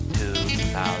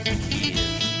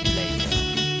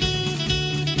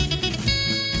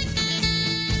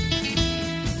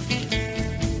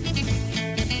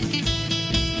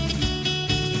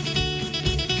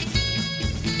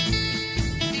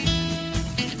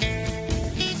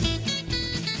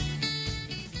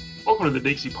Welcome to the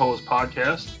Dixie Poets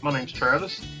Podcast. My name's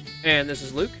Travis. And this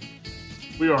is Luke.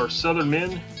 We are Southern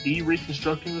men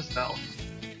deconstructing the South.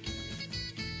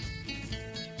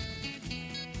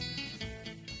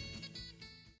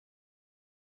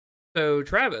 So,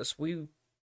 Travis, we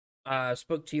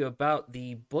spoke to you about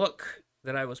the book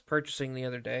that I was purchasing the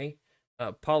other day,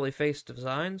 Polyface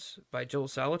Designs by Joel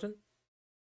Salatin.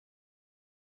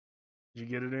 Did you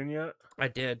get it in yet? I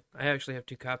did. I actually have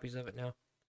 2 copies of it now.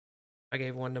 I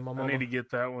gave one to my mama. I need to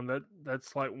get that one.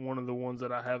 That's like one of the ones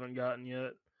that I haven't gotten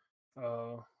yet.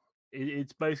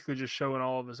 It's basically just showing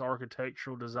all of his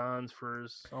architectural designs for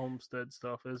his homestead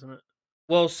stuff, isn't it?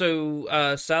 Well, so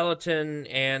Salatin,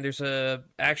 and there's a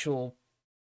actual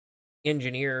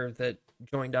engineer that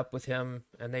joined up with him,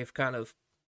 and they've kind of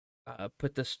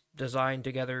put this design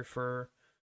together for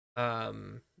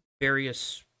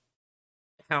various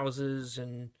houses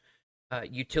and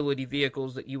utility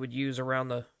vehicles that you would use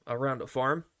around a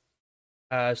farm.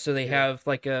 So they have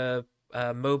like a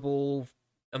mobile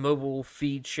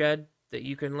feed shed that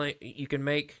you can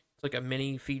make. It's like a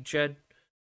mini feed shed.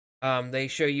 They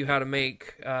show you how to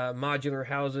make modular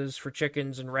houses for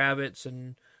chickens and rabbits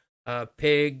and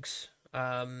pigs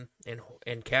and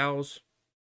cows.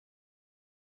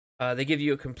 They give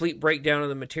you a complete breakdown of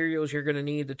the materials you're going to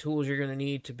need, the tools you're going to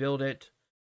need to build it,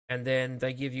 and then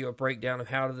they give you a breakdown of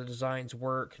how the designs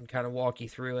work and kind of walk you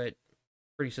through it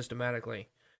pretty systematically.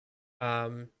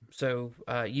 So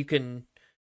you can,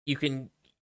 if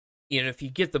you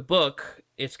get the book,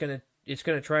 it's gonna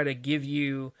try to give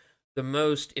you the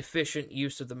most efficient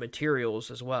use of the materials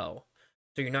as well.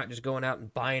 So you're not just going out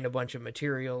and buying a bunch of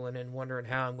material and then wondering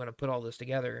how I'm going to put all this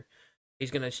together.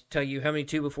 He's going to tell you how many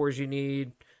 2x4s you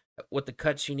need, what the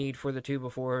cuts you need for the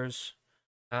 2x4s.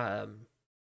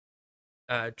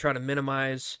 Try to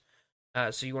minimize.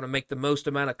 So you want to make the most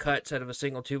amount of cuts out of a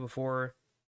single 2x4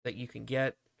 that you can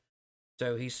get.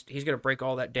 So he's going to break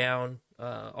all that down.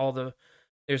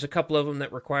 There's a couple of them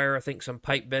that require, I think, some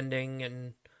pipe bending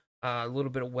and a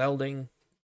little bit of welding.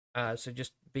 So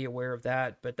just be aware of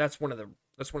that. But that's one of the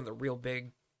real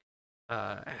big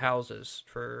houses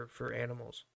for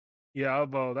animals. Yeah,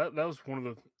 that was one of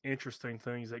the interesting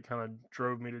things that kind of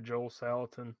drove me to Joel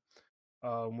Salatin.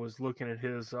 Was looking at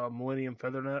his Millennium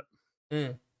Feathernet.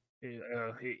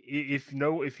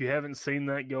 If you haven't seen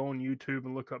that, go on YouTube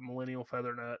and look up Millennial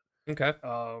Feathernet. Okay.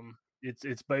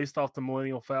 It's based off the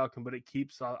Millennial Falcon, but it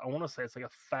keeps I want to say it's like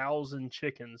 1,000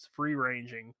 chickens free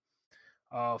ranging,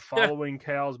 following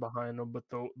cows behind them. But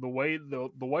the way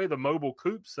the mobile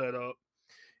coop's set up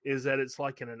is that it's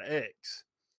like in an X,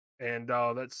 and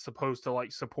that's supposed to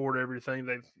like support everything.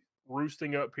 They've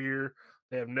roosting up here.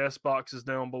 They have nest boxes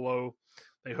down below.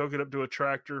 They hook it up to a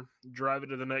tractor, drive it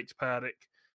to the next paddock,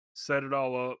 set it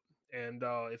all up, and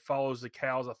it follows the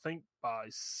cows. I think by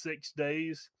 6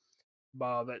 days.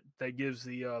 That gives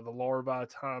the larvae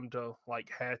time to like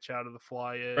hatch out of the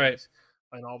fly eggs, right.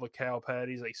 And all the cow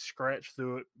patties. They scratch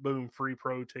through it, boom, free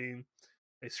protein.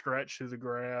 They scratch through the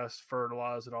grass,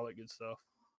 fertilize it, all that good stuff.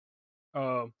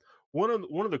 One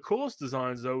of the coolest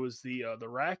designs though is the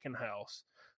racking house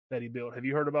that he built. Have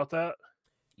you heard about that?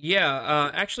 Yeah.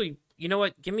 Actually, you know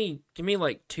what? Give me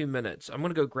like 2 minutes. I'm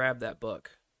gonna go grab that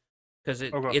book because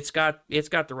it's got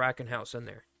the racking house in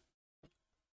there.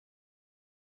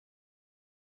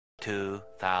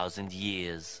 2,000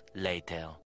 years later.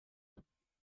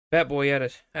 Fat boy out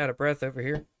of breath over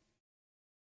here.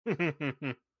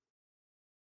 So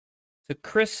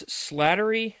Chris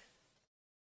Slattery,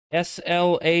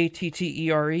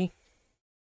 Slattere,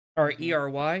 or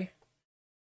Ery.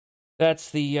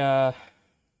 That's the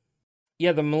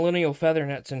the Millennial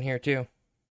Feathernet's in here too.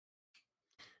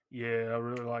 Yeah, I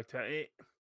really like that.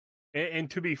 And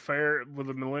to be fair, with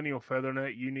the Millennial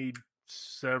Feathernet, you need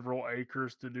several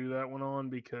acres to do that one on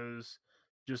because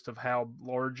just of how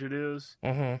large it is.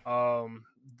 Mm-hmm.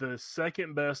 The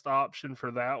second best option for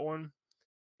that one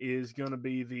is going to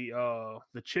be the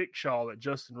chickshaw that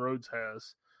Justin Rhodes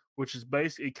has, which is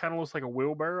basically it kind of looks like a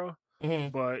wheelbarrow,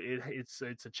 but it's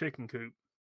a chicken coop.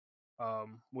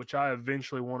 Which I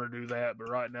eventually want to do that, but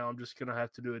right now I'm just going to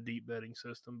have to do a deep bedding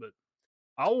system. But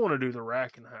I want to do the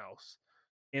racking house.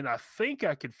 And I think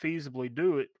I could feasibly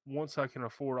do it once I can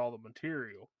afford all the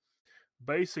material.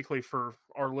 Basically, for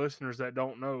our listeners that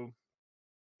don't know,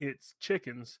 it's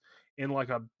chickens in like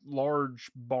a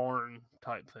large barn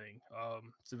type thing.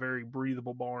 It's a very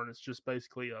breathable barn. It's just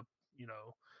basically a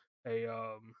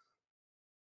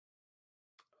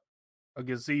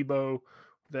gazebo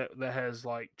that has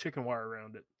like chicken wire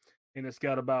around it, and it's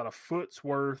got about a foot's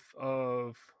worth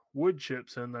of wood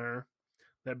chips in there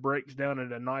that breaks down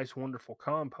into nice, wonderful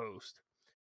compost.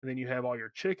 And then you have all your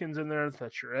chickens in there.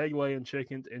 That's your egg laying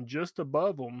chickens. And just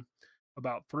above them,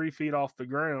 about 3 feet off the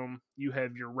ground, you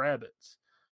have your rabbits.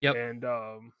 Yep. And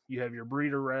you have your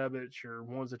breeder rabbits, your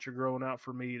ones that you're growing out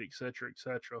for meat, etc.,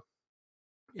 etc.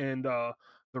 And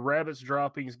the rabbits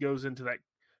droppings goes into that,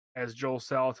 as Joel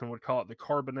Salatin would call it, the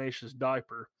carbonaceous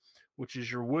diaper, which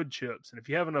is your wood chips. And if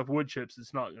you have enough wood chips,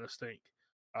 it's not going to stink.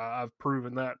 I've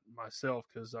proven that myself.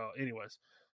 Because, anyways,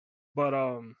 but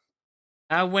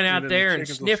I went out there and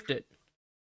sniffed it.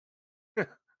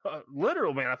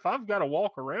 Literal, man. If I've got to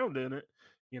walk around in it,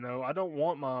 I don't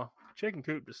want my chicken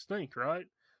coop to stink, right?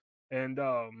 And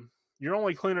you're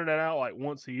only cleaning it out like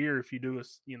once a year if you do a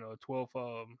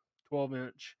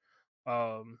 12-inch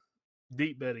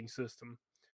deep bedding system.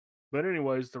 But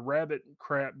anyways, the rabbit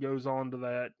crap goes onto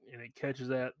that, and it catches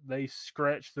that. They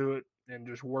scratch through it and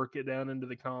just work it down into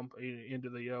the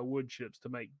wood chips to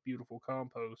make beautiful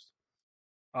compost.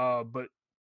 But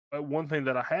one thing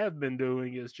that I have been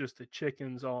doing is just the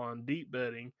chickens on deep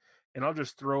bedding, and I'll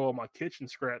just throw all my kitchen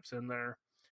scraps in there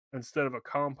instead of a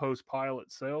compost pile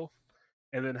itself,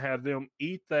 and then have them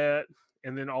eat that,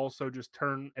 and then also just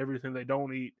turn everything they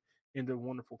don't eat into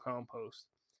wonderful compost.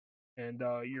 And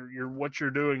what you're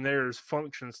doing there is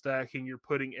function stacking. You're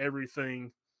putting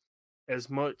everything as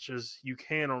much as you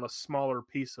can on a smaller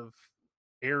piece of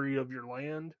area of your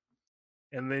land,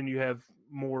 and then you have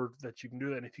more that you can do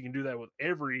that. And if you can do that with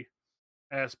every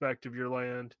aspect of your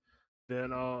land,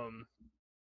 then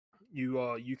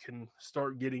you can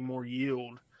start getting more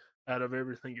yield out of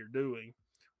everything you're doing,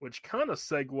 which kind of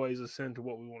segues us into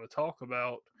what we want to talk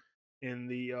about in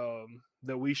the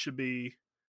that we should be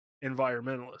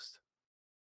environmentalists,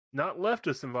 not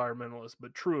leftist environmentalists,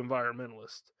 but true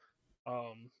environmentalists.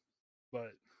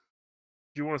 But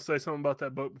do you want to say something about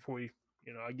that book before I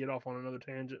get off on another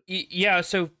tangent? Yeah,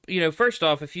 so, first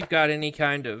off, if you've got any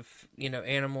kind of,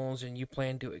 animals and you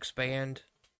plan to expand,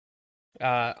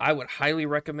 I would highly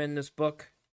recommend this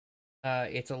book.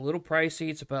 It's a little pricey.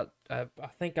 It's about, I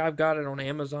think I've got it on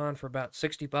Amazon for about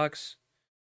 $60.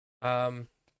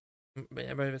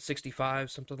 Maybe 65,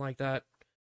 something like that.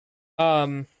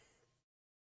 But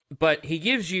he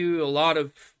gives you a lot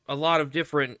of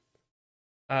different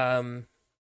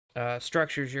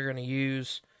structures you're going to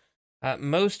use.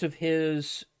 Most of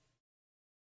his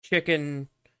chicken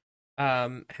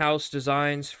house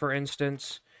designs, for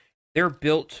instance, they're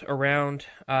built around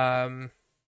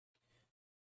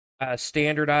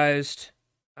standardized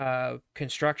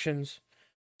constructions.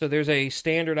 So there's a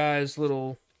standardized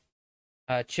little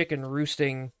chicken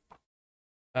roosting,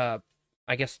 I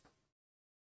guess,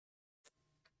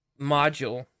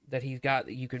 module that he's got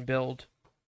that you can build.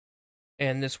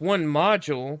 And this one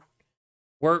module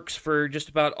works for just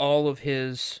about all of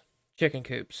his chicken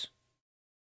coops.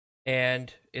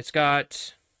 And it's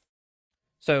got,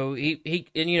 so he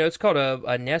and it's called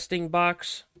a nesting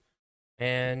box.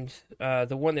 And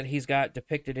the one that he's got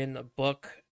depicted in the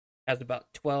book has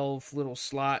about 12 little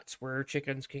slots where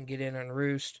chickens can get in and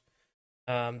roost.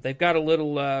 They've got a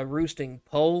little roosting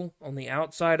pole on the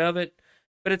outside of it,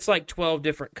 but it's like 12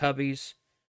 different cubbies.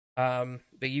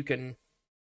 But you can,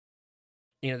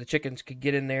 the chickens could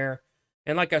get in there.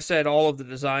 And like I said, all of the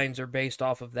designs are based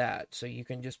off of that. So you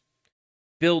can just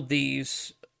build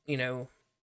these,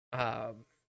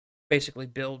 basically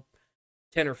build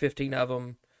 10 or 15 of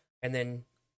them and then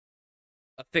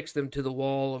affix them to the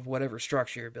wall of whatever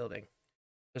structure you're building.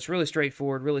 It's really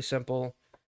straightforward, really simple.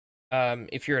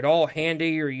 If you're at all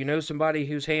handy or somebody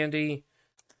who's handy,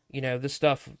 this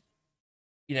stuff,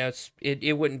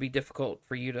 it wouldn't be difficult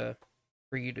for you to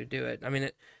do it. I mean,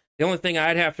 the only thing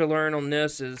I'd have to learn on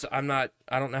this is I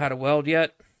don't know how to weld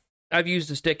yet. I've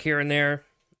used a stick here and there,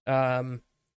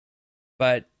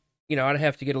 but I'd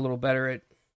have to get a little better at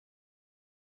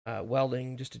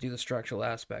welding just to do the structural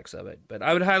aspects of it. But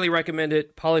I would highly recommend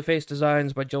it. Polyface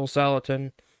Designs by Joel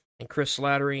Salatin and Chris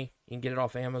Slattery. You can get it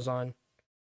off Amazon.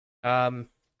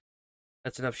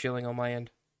 That's enough shilling on my end.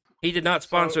 He did not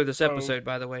sponsor this episode,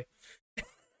 by the way.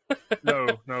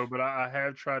 no, but I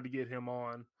have tried to get him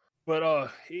on.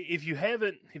 But if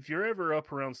you're ever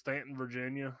up around Stanton,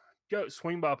 Virginia, go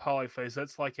swing by Polyface.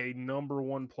 That's like a number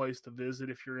one place to visit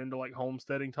if you're into like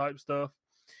homesteading type stuff.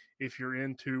 If you're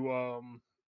into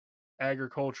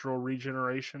agricultural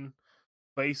regeneration,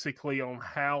 basically on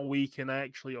how we can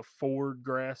actually afford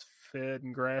grass-fed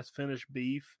and grass-finished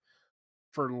beef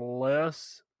for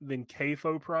less than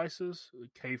CAFO prices.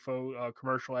 CAFO,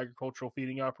 commercial agricultural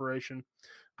feeding operation.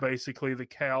 Basically, the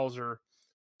cows are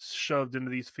shoved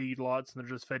into these feedlots and they're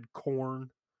just fed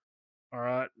corn. All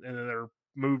right, and then they're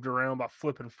moved around by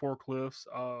flipping forklifts.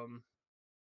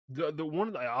 The one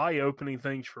of the eye-opening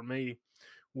things for me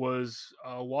was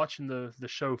watching the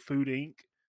show Food Inc.,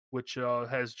 which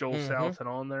has Joel Southon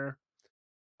on there.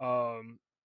 And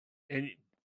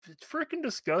it's freaking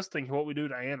disgusting what we do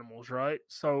to animals, right?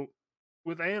 So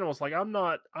with animals, like I'm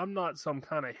not some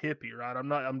kind of hippie, right?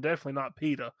 I'm definitely not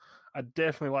PETA. I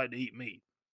definitely like to eat meat.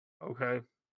 Okay.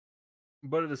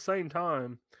 But at the same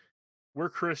time, we're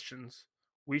Christians.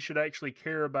 We should actually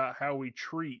care about how we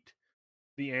treat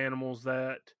the animals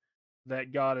that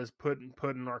God has put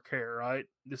in our care, right?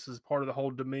 This is part of the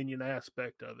whole dominion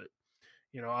aspect of it.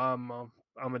 You know, I'm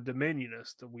a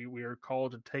dominionist. We are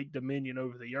called to take dominion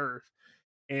over the earth,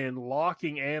 and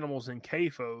locking animals in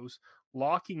CAFOs,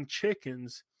 locking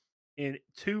chickens in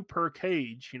 2 per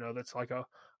cage. You know, that's like a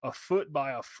foot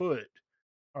by a foot.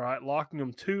 All right, locking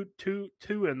them two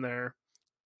in there,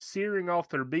 searing off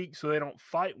their beaks so they don't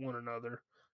fight one another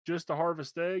just to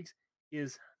harvest eggs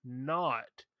is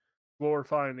not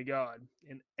glorifying to God.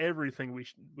 And everything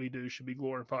we do should be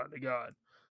glorifying to God.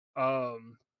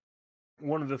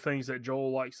 One of the things that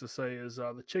Joel likes to say is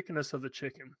the chickenness of the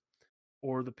chicken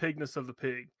or the pigness of the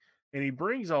pig. And he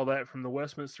brings all that from the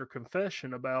Westminster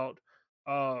Confession about,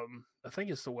 I think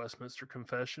it's the Westminster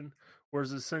Confession, where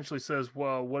it essentially says,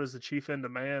 well, what is the chief end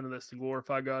of man? And that's to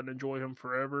glorify God and enjoy him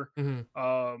forever.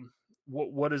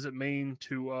 What does it mean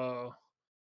to,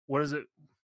 what is it?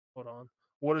 Hold on.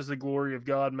 What is the glory of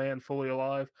God, man fully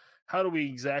alive? How do we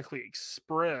exactly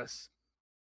express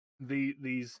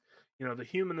these, you know, the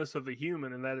humanness of the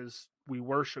human? And that is, we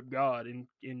worship God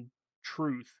in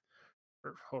truth.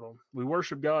 Hold on. We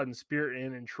worship God in spirit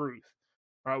and in truth.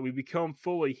 Right? We become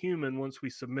fully human once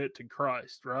we submit to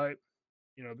Christ, right?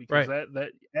 You know, because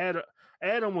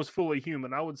Adam was fully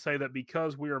human. I would say that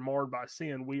because we are marred by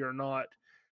sin, we are not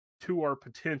to our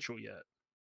potential yet.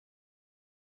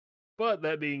 But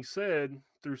that being said,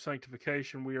 through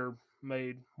sanctification, we are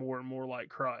made more and more like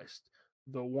Christ,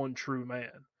 the one true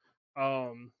man.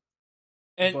 And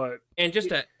just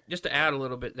to add a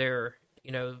little bit there,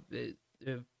 you know,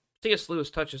 C.S. Lewis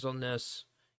touches on this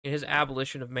in his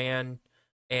Abolition of Man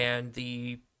and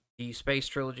the Space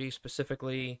Trilogy,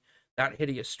 specifically That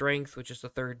Hideous Strength, which is the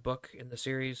 3rd book in the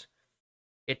series.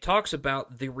 It talks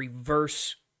about the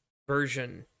reverse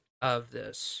version of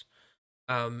this,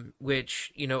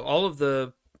 which, you know, all of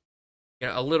the, you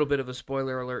know, a little bit of a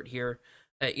spoiler alert here,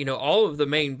 you know, all of the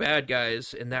main bad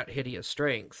guys in That Hideous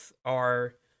Strength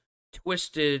are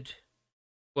twisted.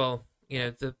 Well, you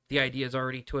know, the idea is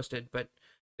already twisted, but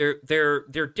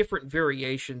they're different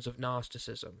variations of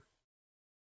Gnosticism.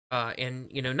 And,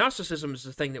 you know, Gnosticism is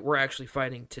the thing that we're actually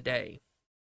fighting today,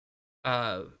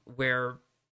 where,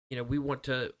 you know, we want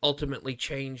to ultimately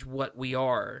change what we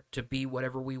are to be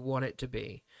whatever we want it to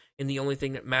be. And the only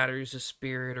thing that matters is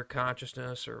spirit or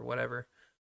consciousness or whatever.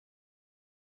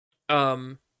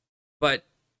 But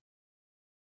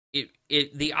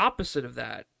the opposite of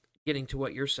that, getting to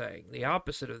what you're saying, the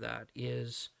opposite of that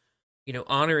is, you know,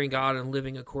 honoring God and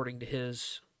living according to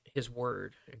his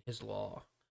word and his law.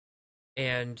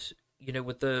 And, you know,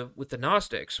 with the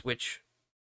Gnostics, which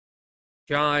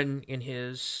John in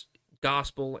his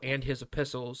gospel and his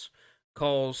epistles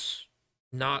calls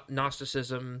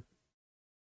Gnosticism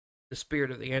the spirit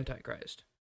of the Antichrist.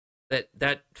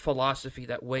 That philosophy,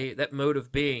 that way, that mode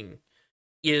of being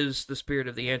is the spirit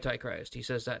of the Antichrist. He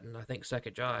says that in, I think, 2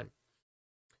 John.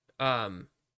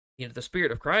 You know, the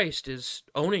spirit of Christ is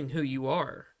owning who you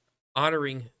are,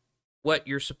 honoring what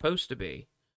you're supposed to be,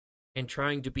 and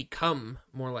trying to become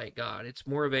more like God. It's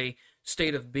more of a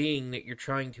state of being that you're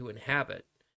trying to inhabit,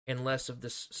 and less of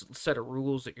this set of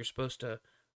rules that you're supposed to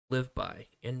live by.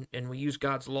 And we use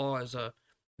God's law as a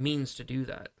means to do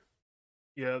that.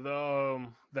 Yeah,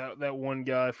 that one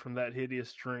guy from That Hideous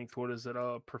Strength, what is it?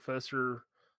 Professor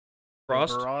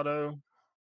Frost? Verado?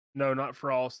 No, not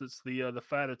Frost. It's the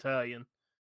fat Italian.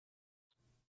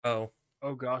 Oh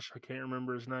gosh, I can't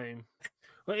remember his name.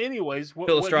 Well, anyways, what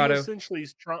he essentially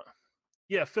is trying,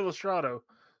 Philostrato.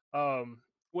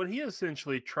 What he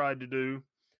essentially tried to do,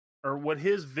 or what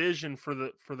his vision for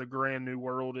the grand new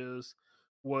world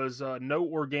was no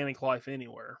organic life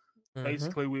anywhere. Mm-hmm.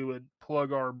 Basically, we would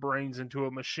plug our brains into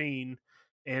a machine,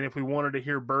 and if we wanted to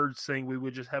hear birds sing, we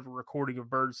would just have a recording of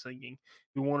birds singing.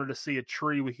 If we wanted to see a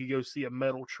tree, we could go see a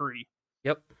metal tree.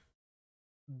 Yep.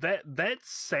 That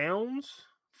sounds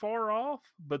far off,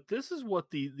 but this is what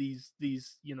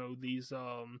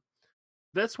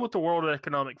that's what the World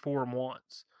Economic Forum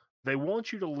wants. They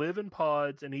want you to live in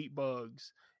pods and eat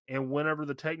bugs, and whenever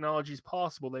the technology is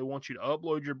possible, they want you to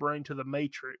upload your brain to the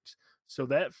matrix, so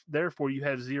that therefore you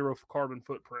have zero carbon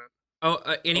footprint. Oh,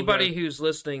 anybody who's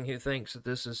listening who thinks that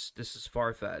this is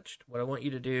far-fetched, what I want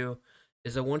you to do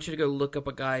is I want you to go look up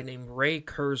a guy named Ray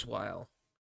Kurzweil.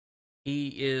 He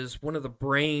is one of the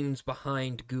brains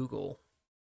behind Google.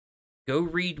 Go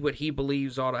read what he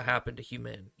believes ought to happen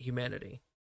to humanity.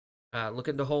 Look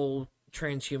at the whole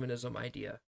transhumanism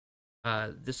idea.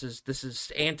 This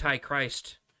is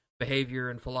antichrist behavior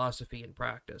and philosophy and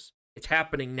practice. It's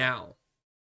happening now,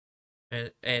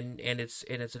 and it's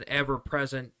an ever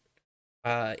present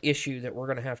issue that we're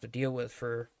going to have to deal with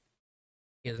for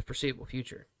the foreseeable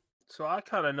future. So I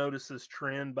kind of noticed this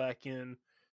trend back in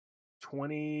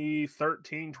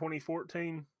 2013,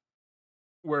 2014,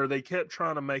 where they kept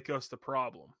trying to make us the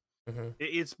problem. Mm-hmm.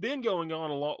 It's been going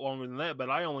on a lot longer than that, but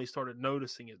I only started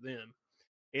noticing it then.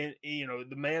 And,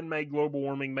 the man-made global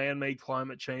warming, man-made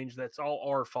climate change, that's all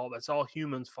our fault. That's all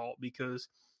humans' fault, because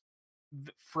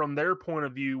from their point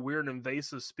of view, we're an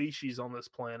invasive species on this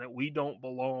planet. We don't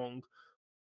belong.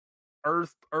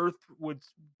 Earth would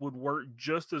work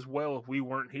just as well if we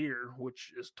weren't here,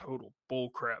 which is total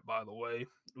bullcrap, by the way.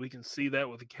 We can see that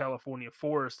with the California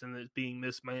forest and it being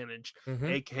mismanaged,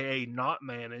 aka not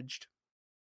managed.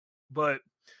 But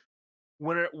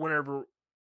whenever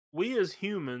we as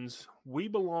humans, we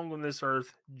belong on this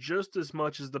earth just as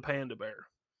much as the panda bear.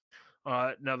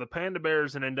 Now, the panda bear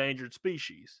is an endangered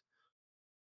species.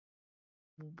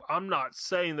 I'm not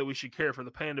saying that we should care for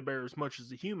the panda bear as much as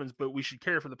the humans, but we should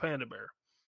care for the panda bear.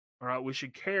 All right, we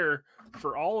should care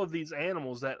for all of these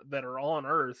animals that are on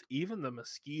Earth, even the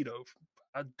mosquito.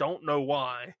 I don't know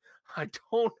why. I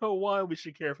don't know why we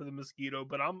should care for the mosquito,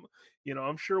 but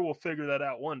I'm sure we'll figure that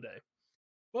out one day.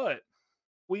 But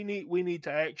we need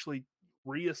to actually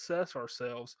reassess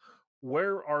ourselves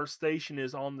where our station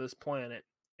is on this planet,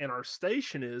 and our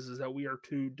station is that we are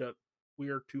to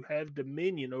have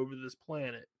dominion over this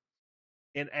planet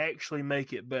and actually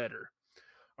make it better.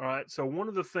 All right. So one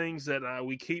of the things that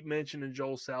we keep mentioning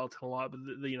Joel Salatin a lot, but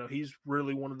he's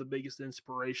really one of the biggest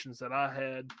inspirations that I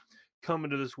had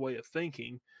coming to this way of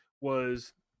thinking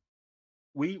was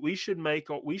we should make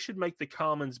the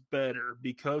commons better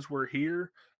because we're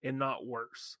here and not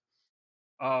worse.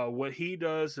 What he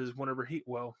does is whenever a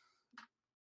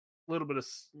little bit of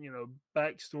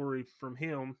backstory from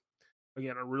him.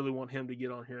 Again, I really want him to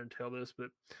get on here and tell this,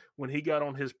 but when he got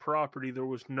on his property, there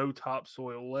was no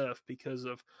topsoil left because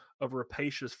of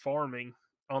rapacious farming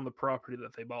on the property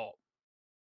that they bought.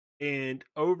 And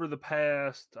over the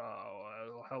past,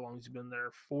 how long has he been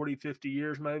there? 40, 50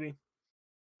 years maybe?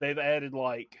 They've added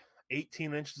like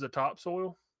 18 inches of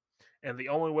topsoil. And the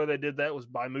only way they did that was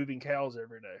by moving cows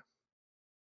every day.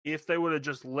 If they would have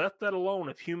just left that alone,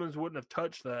 if humans wouldn't have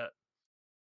touched that,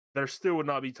 there still would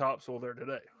not be topsoil there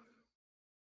today.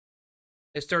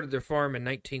 They started their farm in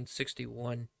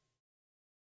 1961.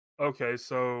 Okay,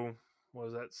 so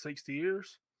was that 60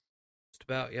 years? Just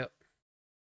about, yep.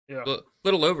 Yeah.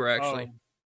 Little over, actually.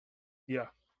 Yeah.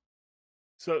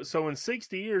 So in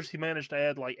 60 years, he managed to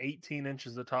add like 18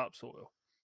 inches of topsoil.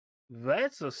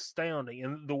 That's astounding.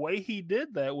 And the way he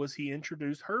did that was he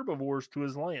introduced herbivores to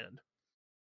his land.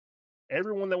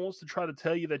 Everyone that wants to try to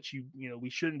tell you that we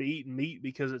shouldn't be eating meat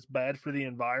because it's bad for the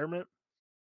environment,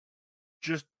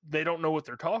 just they don't know what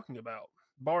they're talking about.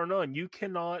 Bar none, you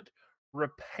cannot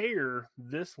repair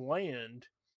this land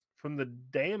from the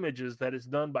damages that is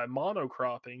done by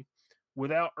monocropping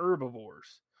without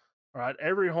herbivores. All right,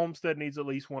 every homestead needs at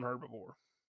least one herbivore.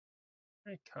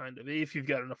 Kind of, if you've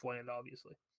got enough land,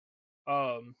 obviously.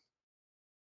 Because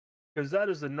that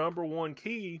is the number one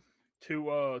key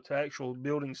to actual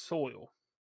building soil.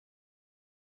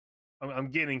 I'm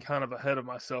getting kind of ahead of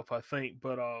myself, I think,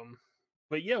 but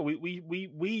yeah,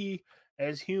 we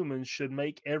as humans should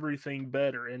make everything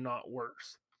better and not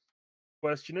worse.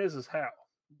 Question is how?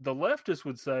 The leftists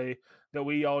would say that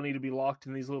we all need to be locked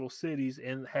in these little cities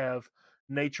and have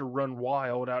nature run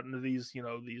wild out into these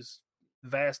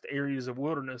vast areas of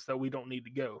wilderness that we don't need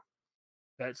to go.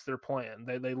 That's their plan.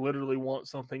 They literally want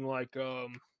something like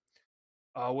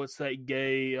what's that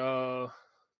gay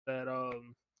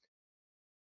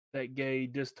that gay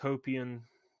dystopian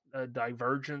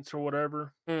Divergence or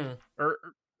whatever, or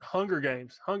Hunger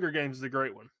Games. Hunger Games is a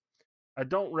great one. I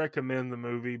don't recommend the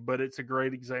movie, but it's a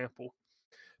great example.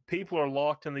 People are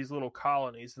locked in these little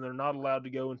colonies and they're not allowed to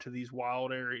go into these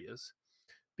wild areas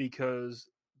because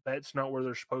that's not where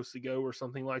they're supposed to go or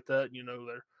something like that.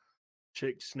 Their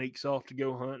chick sneaks off to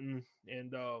go hunting,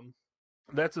 and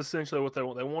that's essentially what they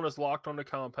want. They want us locked on the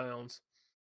compounds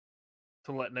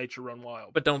to let nature run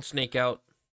wild. But don't sneak out.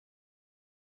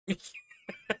 I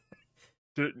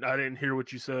didn't hear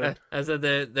what you said. I said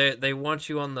they want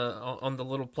you on the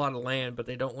little plot of land, but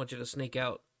they don't want you to sneak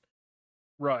out.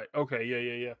 Right. Okay.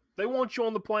 Yeah. They want you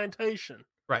on the plantation.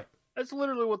 Right. That's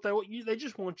literally what they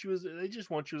just want you as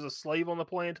a slave on the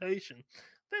plantation.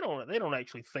 They don't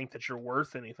actually think that you're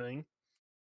worth anything.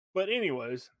 But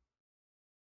anyways,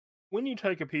 when you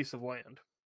take a piece of land,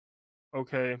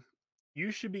 okay,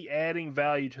 you should be adding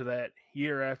value to that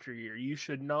year after year. You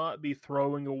should not be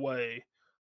throwing away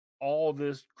all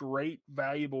this great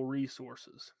valuable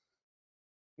resources.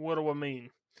 What do I mean?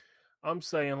 I'm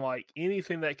saying like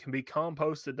anything that can be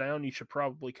composted down, you should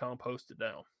probably compost it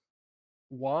down.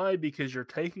 Why? Because you're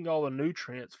taking all the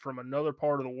nutrients from another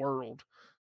part of the world,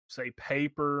 say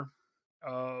paper,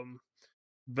 um,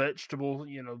 vegetable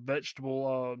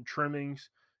trimmings,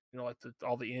 like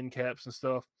all the end caps and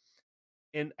stuff,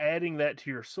 and adding that to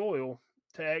your soil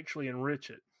to actually enrich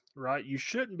it. Right? You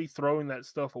shouldn't be throwing that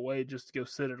stuff away just to go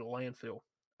sit at a landfill.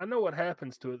 I know what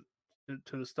happens to it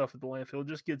to the stuff at the landfill. It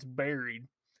just gets buried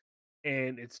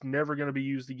and it's never going to be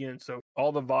used again. So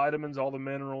all the vitamins, all the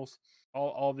minerals,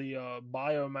 all the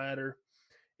biomatter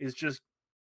is just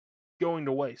going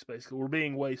to waste. Basically, we're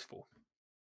being wasteful.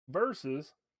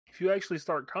 Versus if you actually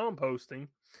start composting,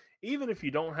 even if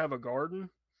you don't have a garden,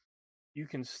 you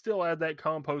can still add that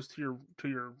compost to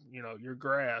your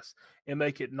grass and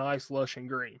make it nice, lush, and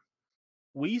green.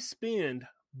 We spend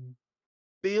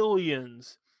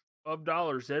billions of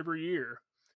dollars every year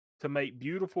to make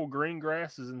beautiful green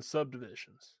grasses in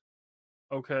subdivisions.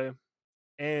 Okay,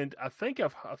 and I think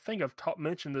I've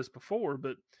mentioned this before,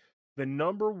 but the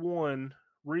number one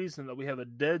reason that we have a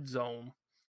dead zone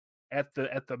at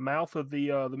the mouth of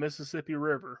the Mississippi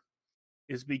River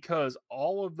is because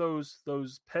all of those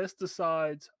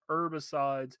pesticides,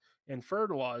 herbicides, and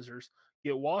fertilizers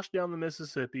get washed down the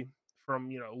Mississippi from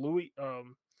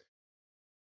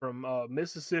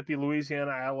Mississippi,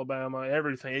 Louisiana, Alabama,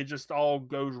 everything. It just all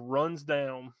runs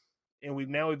down, and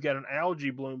we've got an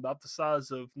algae bloom about the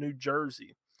size of New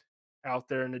Jersey out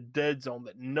there in a dead zone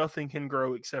that nothing can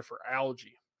grow except for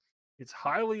algae. It's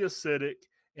highly acidic,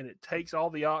 and it takes all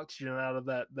the oxygen out of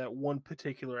that one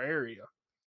particular area,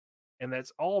 and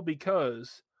that's all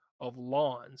because of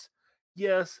lawns.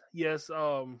 Yes,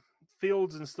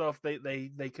 fields and stuff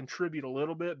they contribute a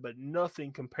little bit, but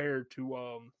nothing compared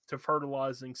to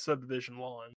fertilizing subdivision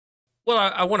lawns. Well,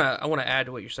 I want to add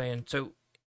to what you're saying. So,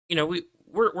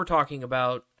 we're talking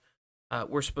about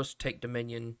we're supposed to take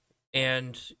dominion,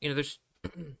 and there's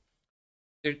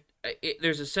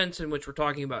there's a sense in which we're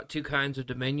talking about two kinds of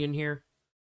dominion here,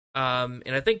 and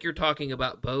I think you're talking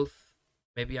about both.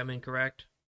 Maybe I'm incorrect.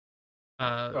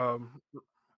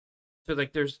 So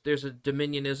like there's a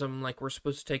dominionism, like we're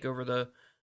supposed to take over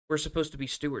we're supposed to be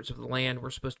stewards of the land,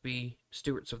 we're supposed to be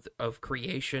stewards of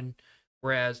creation,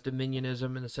 whereas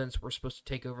dominionism in the sense we're supposed to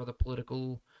take over the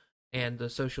political and the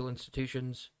social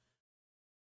institutions.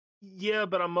 Yeah,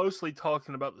 but I'm mostly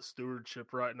talking about the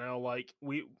stewardship right now. Like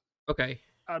Okay.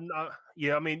 I'm not.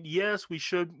 Yeah, I mean, yes, we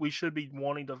should be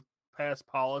wanting to pass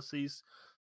policies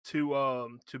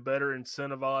to better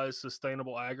incentivize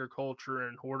sustainable agriculture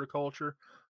and horticulture,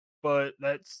 but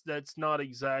that's not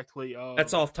exactly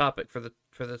that's off topic for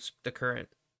the current.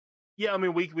 Yeah, I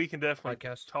mean we can definitely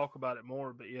podcast. Talk about it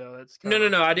more, but yeah, that's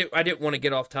no. I didn't want to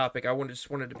get off topic. I just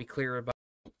wanted to be clear about.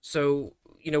 So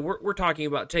we're talking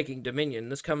about taking dominion.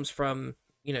 This comes from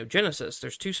Genesis.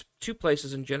 There's two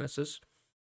places in Genesis.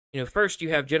 First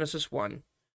you have Genesis 1,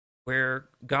 where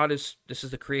this is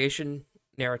the creation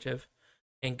narrative,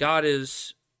 and God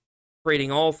is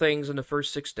creating all things in the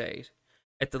first 6 days.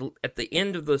 At the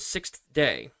end of the sixth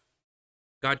day,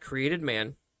 God created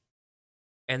man,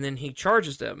 and then he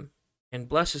charges them and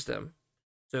blesses them.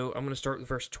 So I'm going to start with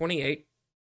verse 28.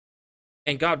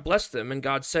 And God blessed them, and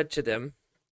God said to them,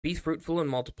 "Be fruitful and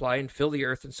multiply, and fill the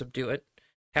earth and subdue it.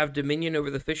 Have dominion over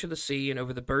the fish of the sea, and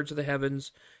over the birds of the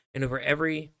heavens, and over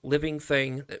every living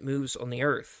thing that moves on the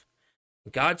earth."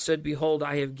 And God said, "Behold,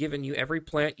 I have given you every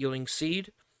plant yielding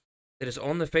seed that is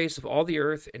on the face of all the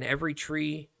earth, and every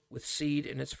tree with seed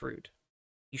in its fruit.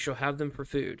 You shall have them for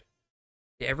food.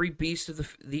 To every beast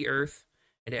of the earth,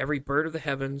 and to every bird of the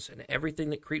heavens, and everything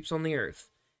that creeps on the earth,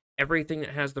 everything that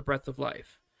has the breath of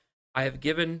life, I have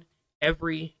given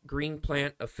every green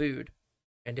plant of food."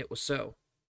 And it was so.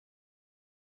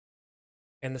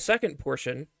 And the second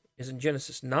portion is in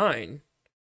Genesis 9,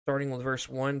 starting with verse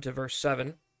 1 to verse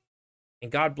 7.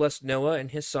 And God blessed Noah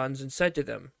and his sons and said to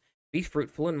them, "Be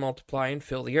fruitful and multiply and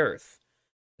fill the earth.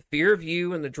 The fear of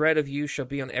you and the dread of you shall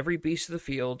be on every beast of the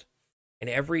field, and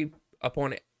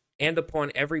upon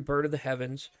every bird of the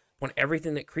heavens, upon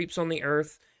everything that creeps on the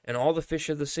earth, and all the fish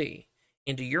of the sea.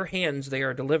 Into your hands they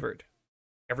are delivered.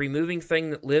 Every moving thing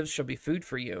that lives shall be food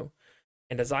for you.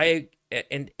 And as I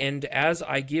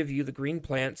give you the green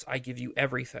plants, I give you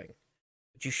everything.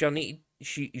 But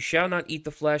you shall not eat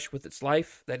the flesh with its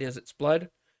life, that is, its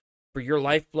blood. For your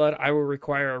lifeblood I will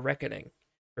require a reckoning.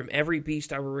 From every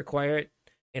beast I will require it,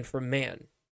 and from man.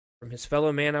 From his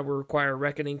fellow man I will require a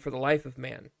reckoning for the life of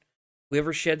man.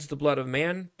 Whoever sheds the blood of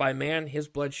man, by man his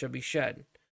blood shall be shed.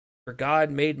 For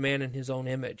God made man in his own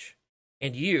image.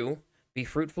 And you, be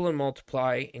fruitful and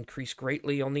multiply, increase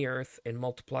greatly on the earth, and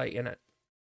multiply in it.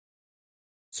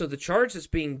 So the charge that's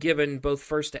being given both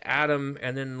first to Adam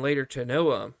and then later to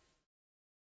Noah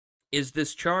is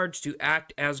this charge to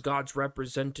act as God's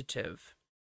representative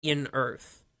in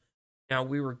earth. Now,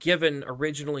 we were given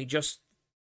originally just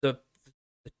we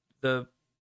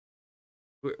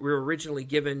were originally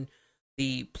given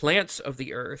the plants of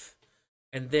the earth,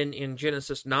 and then in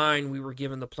Genesis 9 we were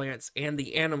given the plants and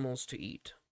the animals to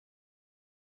eat.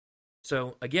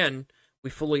 So again, we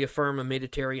fully affirm a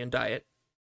Mediterranean diet.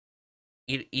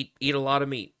 Eat a lot of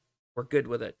meat. We're good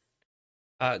with it.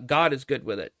 God is good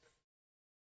with it.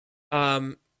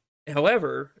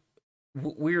 However,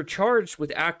 we are charged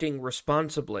with acting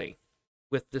responsibly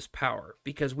with this power,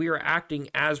 because we are acting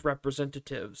as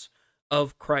representatives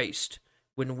of Christ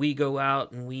when we go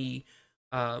out and we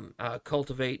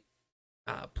cultivate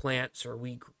plants, or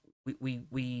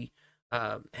we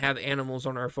have animals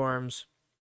on our farms.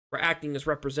 We're acting as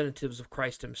representatives of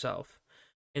Christ himself.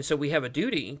 And so we have a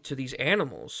duty to these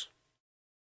animals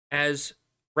as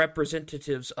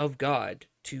representatives of God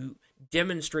to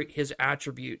demonstrate his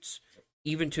attributes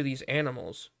even to these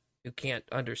animals who can't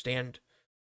understand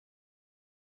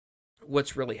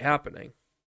what's really happening.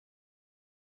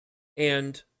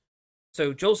 And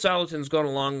so Joel Salatin's gone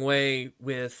a long way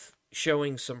with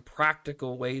showing some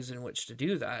practical ways in which to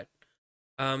do that.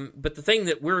 But the thing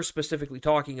that we're specifically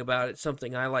talking about, it's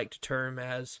something I like to term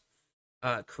as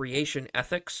creation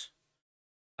ethics,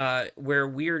 where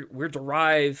we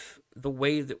derive the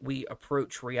way that we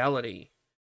approach reality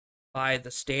by the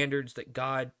standards that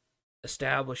God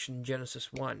established in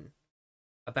Genesis 1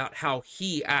 about how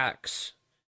he acts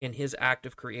in his act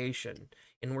of creation,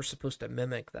 and we're supposed to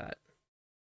mimic that.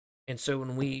 And so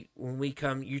when we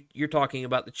come, you're talking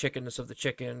about the chickenness of the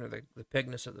chicken or the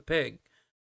pigness of the pig.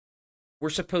 We're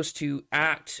supposed to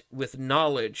act with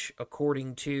knowledge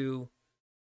according to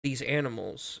these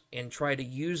animals and try to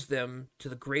use them to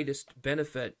the greatest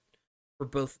benefit for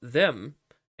both them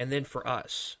and then for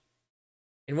us.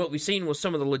 And what we've seen with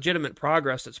some of the legitimate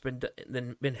progress that's been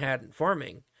had in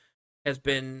farming has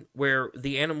been where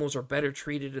the animals are better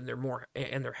treated and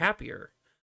they're happier.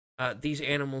 These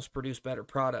animals produce better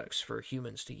products for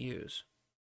humans to use.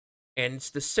 And it's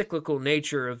the cyclical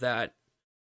nature of that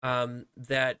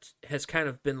that has kind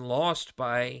of been lost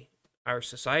by our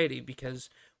society,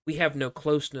 because we have no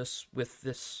closeness with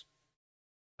this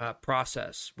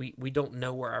process. We don't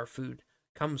know where our food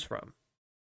comes from.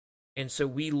 And so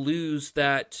we lose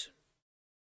that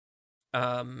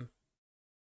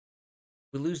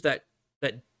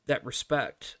that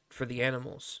respect for the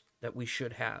animals that we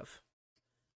should have,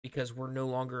 because we're no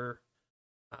longer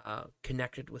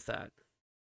connected with that.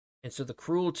 And so the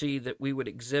cruelty that we would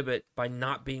exhibit by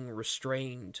not being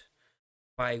restrained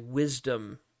by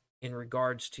wisdom in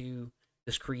regards to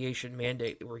this creation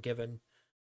mandate that we're given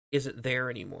isn't there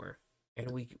anymore.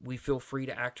 And we feel free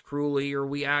to act cruelly, or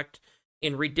we act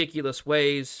in ridiculous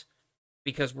ways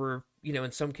because we're,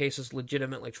 in some cases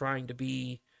legitimately trying to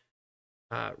be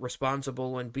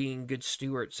responsible and being good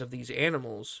stewards of these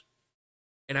animals.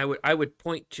 And I would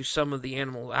point to some of the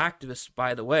animal activists,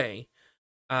 by the way.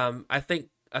 I think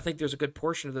there's a good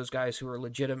portion of those guys who are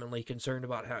legitimately concerned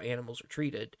about how animals are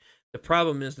treated. The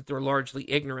problem is that they're largely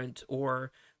ignorant,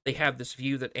 or they have this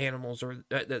view that animals are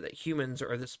that humans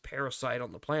are this parasite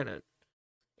on the planet.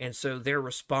 And so their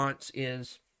response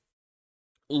is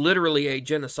literally a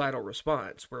genocidal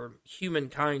response, where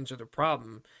humankinds are the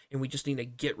problem and we just need to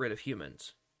get rid of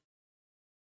humans.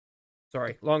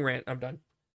 Sorry, long rant, I'm done.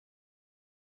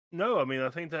 No, I mean, I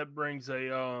think that brings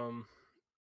a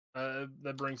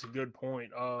good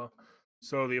point.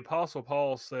 So the Apostle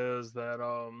Paul says that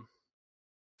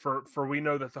for we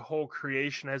know that the whole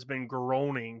creation has been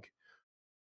groaning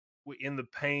in the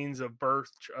pains of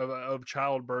birth of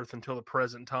childbirth until the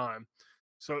present time.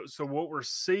 So what we're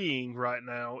seeing right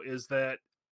now is that,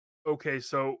 okay,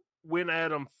 so when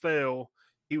Adam fell,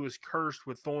 he was cursed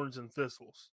with thorns and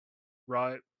thistles,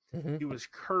 right? Mm-hmm. He was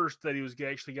cursed that he was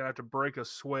actually going to have to break a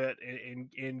sweat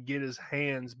and get his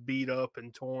hands beat up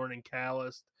and torn and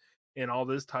calloused and all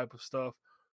this type of stuff.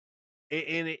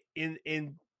 And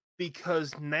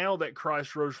because now that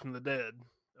Christ rose from the dead,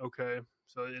 okay,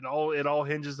 so it all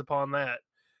hinges upon that.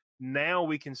 Now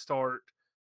we can start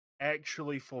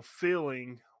actually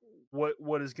fulfilling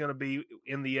what is going to be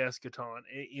in the eschaton,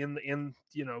 in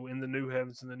the new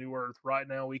heavens and the new earth. Right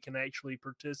now, we can actually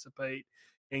participate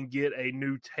and get a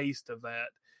new taste of that,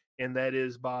 and that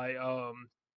is by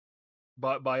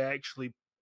actually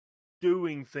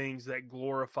doing things that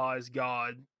glorifies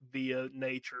God via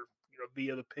nature,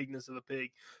 via the pigness of the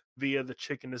pig, via the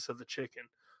chickenness of the chicken.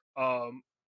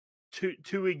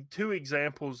 Two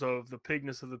examples of the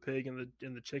pigness of the pig and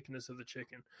the chickenness of the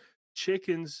chicken.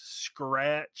 Chickens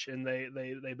scratch and they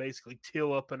basically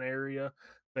till up an area.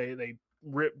 They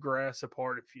rip grass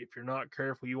apart. If you're not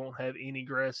careful, you won't have any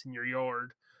grass in your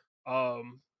yard.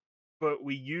 But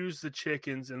we use the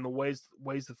chickens in the ways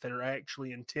that they're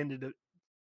actually intended to,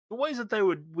 the ways that they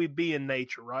would be in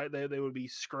nature, right? They would be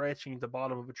scratching at the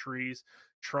bottom of the trees,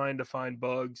 trying to find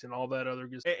bugs and all that other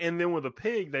good stuff. And then with a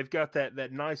pig, they've got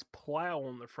that nice plow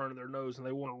on the front of their nose, and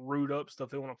they want to root up stuff.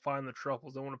 They want to find the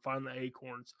truffles. They want to find the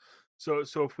acorns. So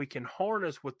if we can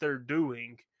harness what they're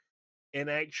doing and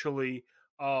actually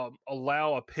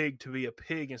allow a pig to be a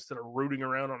pig instead of rooting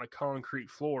around on a concrete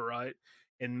floor, right?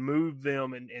 And move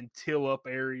them and till up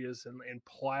areas and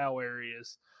plow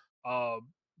areas.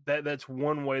 That's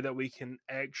one way that we can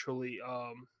actually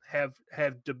have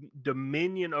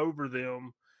dominion over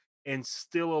them and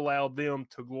still allow them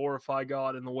to glorify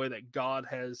God in the way that God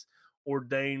has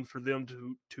ordained for them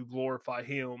to glorify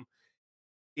Him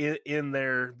in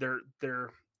their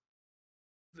the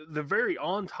very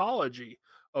ontology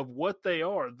of what they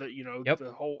are,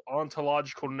 the whole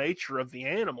ontological nature of the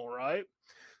animal, right?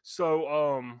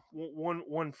 So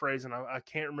one phrase, and I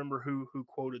can't remember who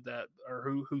quoted that or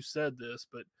who said this,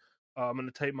 but I'm going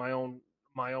to take my own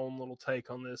little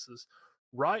take on this. Is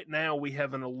right now we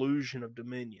have an illusion of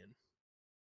dominion.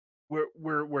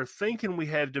 We're thinking we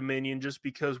have dominion just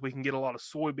because we can get a lot of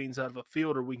soybeans out of a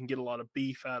field, or we can get a lot of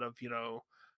beef out of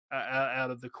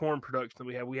out of the corn production that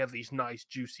we have. We have these nice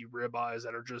juicy ribeyes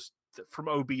that are just from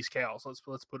obese cows. Let's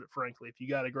put it frankly. If you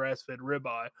got a grass-fed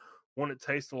ribeye, one, it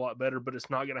tastes a lot better, but it's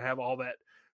not going to have all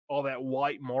that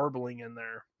white marbling in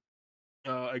there.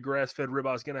 A grass-fed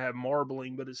ribeye is going to have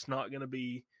marbling, but it's not going to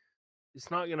be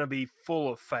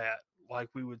full of fat like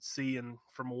we would see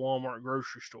from a Walmart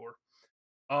grocery store.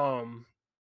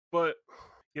 But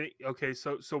okay,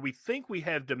 so we think we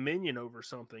have dominion over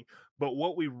something, but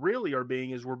what we really are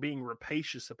being is we're being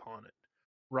rapacious upon it,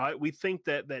 right? We think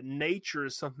that nature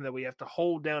is something that we have to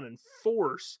hold down and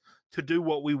force to do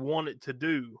what we want it to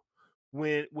do,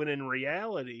 when in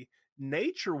reality,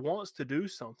 nature wants to do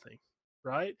something,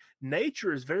 right?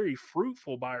 Nature is very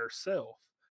fruitful by herself.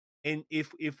 And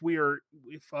if Joel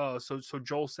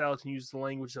Salatin used the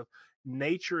language of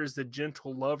nature is the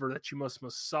gentle lover that you must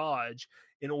massage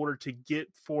in order to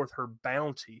get forth her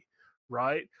bounty,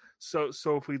 right? So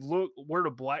if we look, where do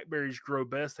blackberries grow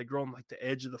best? They grow on like the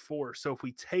edge of the forest. So if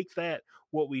we take that,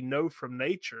 what we know from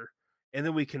nature, and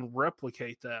then we can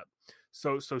replicate that.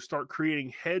 So start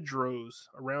creating hedgerows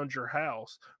around your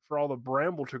house for all the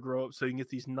bramble to grow up so you can get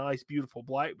these nice, beautiful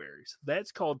blackberries.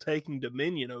 That's called taking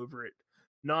dominion over it.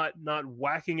 Not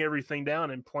whacking everything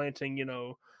down and planting,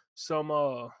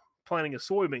 planting a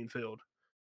soybean field,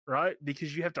 right?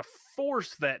 Because you have to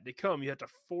force that to come. You have to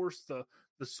force the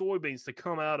soybeans to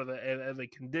come out of a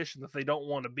condition that they don't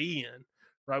want to be in,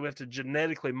 right? We have to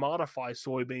genetically modify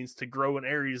soybeans to grow in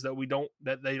areas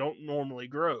that they don't normally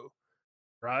grow,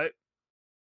 right?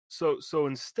 So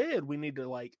instead, we need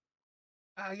to,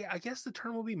 I guess the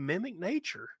term will be mimic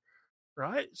nature.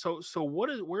 Right? So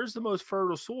where's the most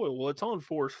fertile soil? Well, it's on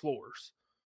forest floors.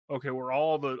 Okay, where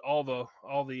all the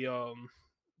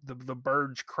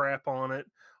birds crap on it,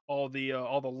 all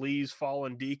the leaves fall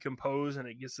and decompose, and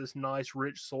it gets this nice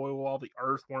rich soil with all the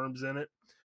earthworms in it.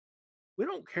 We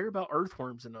don't care about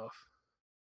earthworms enough.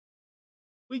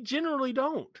 We generally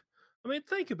don't. I mean,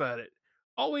 think about it.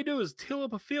 All we do is till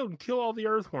up a field and kill all the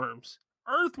earthworms.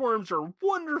 Earthworms are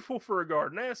wonderful for a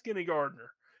garden. Ask any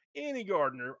gardener. Any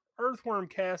gardener. Earthworm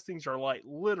castings are like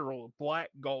literal black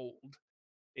gold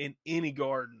in any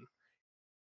garden.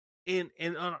 In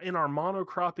our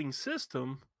monocropping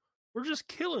system, we're just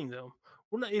killing them.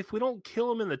 If we don't kill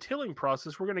them in the tilling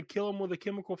process, we're going to kill them with a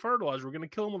chemical fertilizer. We're going to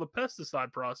kill them with a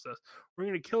pesticide process. We're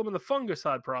going to kill them in the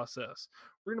fungicide process.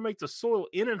 We're going to make the soil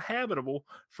uninhabitable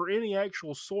for any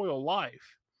actual soil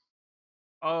life.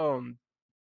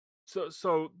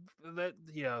 So that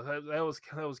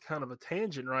was kind of a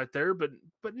tangent right there, but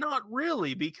not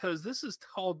really, because this is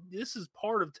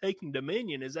part of taking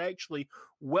dominion, is actually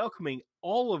welcoming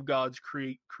all of God's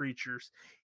creatures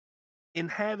and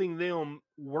having them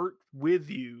work with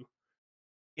you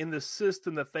in the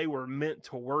system that they were meant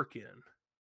to work in,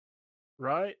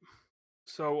 right?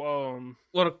 So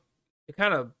well, to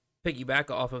kind of piggyback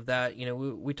off of that,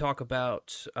 we talk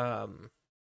about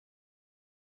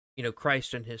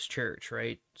Christ and his church,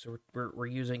 right? So we're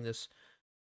using this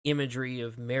imagery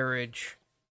of marriage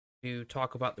to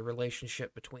talk about the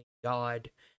relationship between God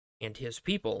and his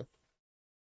people.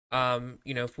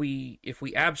 If we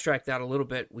abstract that a little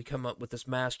bit, we come up with this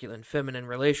masculine feminine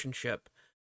relationship,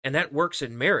 and that works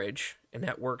in marriage, and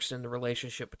that works in the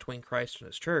relationship between Christ and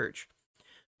his church.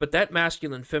 But that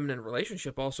masculine feminine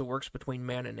relationship also works between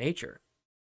man and nature.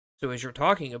 So as you're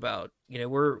talking about,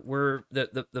 we're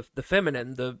the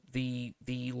feminine,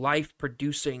 the life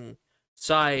producing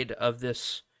side of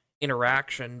this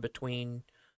interaction between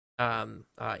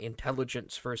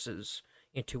intelligence versus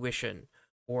intuition,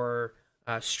 or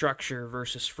structure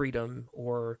versus freedom,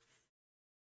 or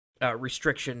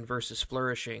restriction versus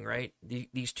flourishing, right?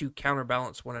 These two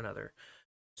counterbalance one another.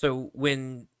 So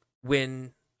when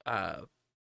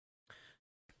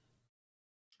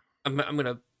I'm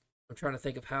trying to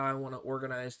think of how I want to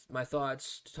organize my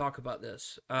thoughts to talk about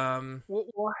this. Well,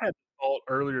 I had a thought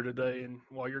earlier today, and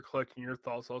while you're collecting your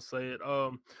thoughts, I'll say it.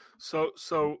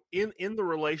 So in the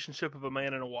relationship of a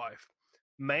man and a wife,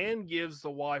 man gives the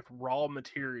wife raw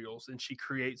materials, and she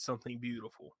creates something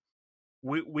beautiful.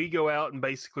 We go out and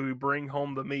basically we bring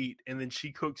home the meat, and then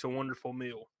she cooks a wonderful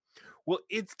meal. Well,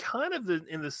 it's kind of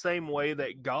in the same way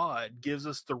that God gives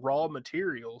us the raw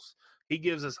materials. He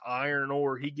gives us iron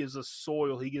ore, he gives us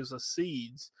soil, he gives us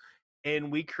seeds, and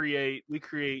we create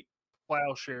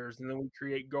plowshares, and then we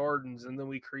create gardens, and then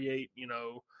we create,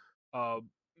 uh,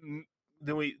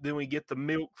 then we get the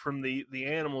milk from the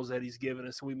animals that he's given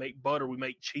us, and we make butter, we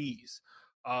make cheese,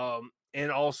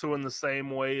 and also in the same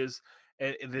way as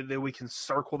and then we can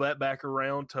circle that back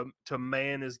around to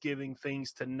man is giving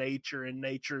things to nature, and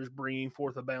nature is bringing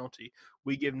forth a bounty.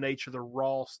 We give nature the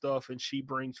raw stuff, and she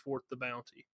brings forth the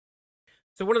bounty.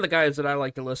 So one of the guys that I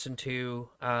like to listen to,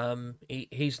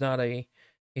 he's not a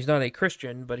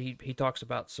Christian, but he talks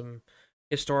about some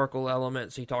historical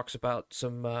elements. He talks about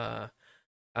some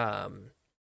um,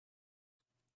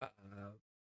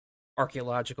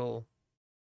 archaeological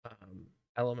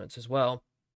elements as well.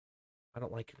 I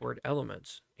don't like the word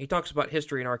elements. He talks about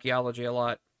history and archaeology a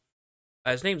lot.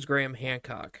 His name's Graham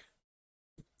Hancock.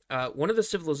 One of the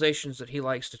civilizations that he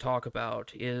likes to talk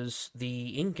about is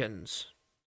the Incans.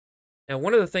 Now,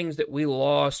 one of the things that we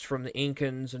lost from the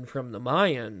Incans and from the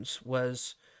Mayans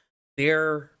was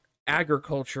their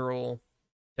agricultural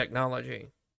technology.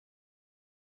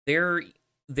 There's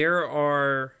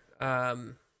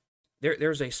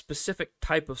a specific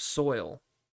type of soil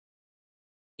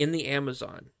in the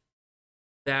Amazon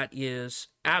that is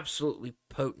absolutely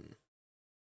potent.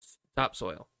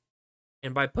 Topsoil.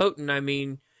 And by potent, I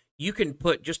mean you can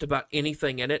put just about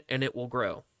anything in it and it will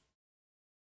grow.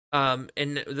 And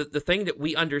the thing that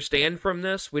we understand from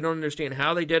this, we don't understand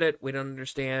how they did it, we don't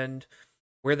understand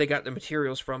where they got the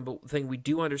materials from, but the thing we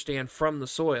do understand from the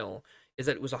soil is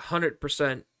that it was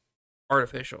 100%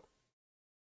 artificial.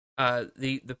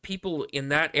 The people in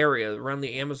that area around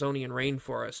the Amazonian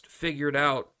rainforest figured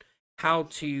out how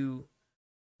to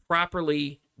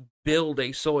properly build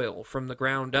a soil from the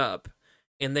ground up,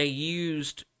 and they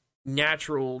used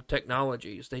natural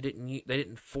technologies. They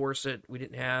didn't force it. We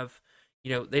didn't have,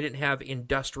 they didn't have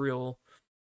industrial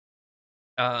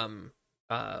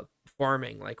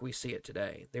farming like we see it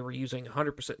today. They were using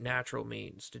 100% natural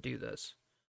means to do this.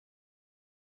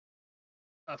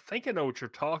 I think I know what you're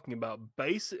talking about.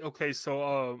 Okay,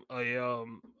 so a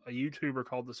YouTuber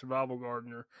called the Survival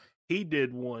Gardener, he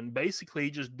did one. Basically,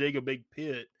 he just dig a big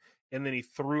pit, and then he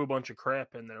threw a bunch of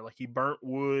crap in there. Like he burnt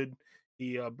wood,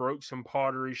 he broke some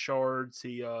pottery shards,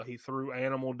 he threw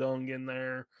animal dung in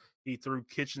there, he threw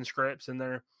kitchen scraps in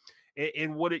there,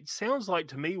 and what it sounds like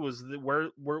to me was that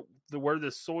where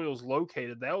this soil's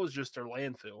located, that was just their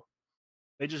landfill.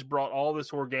 They just brought all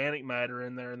this organic matter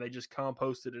in there, and they just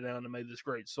composted it down and made this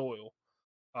great soil.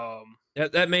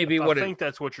 That may be what I think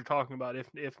that's what you're talking about.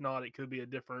 If not, it could be a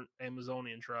different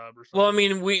Amazonian tribe or something. Well, I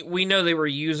mean, we know they were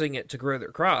using it to grow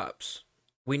their crops.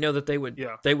 We know that they would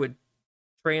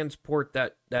transport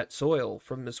that soil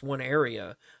from this one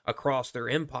area across their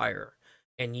empire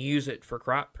and use it for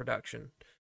crop production.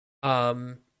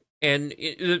 And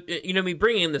me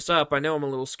bringing this up, I know I'm a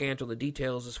little scant on the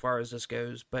details as far as this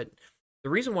goes, but the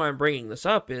reason why I'm bringing this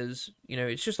up is,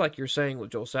 it's just like you're saying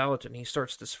with Joel Salatin. He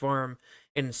starts this farm,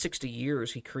 and in 60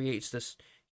 years, he creates this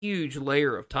huge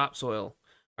layer of topsoil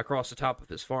across the top of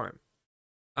his farm.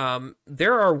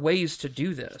 There are ways to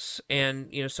do this,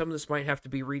 and, some of this might have to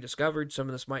be rediscovered. Some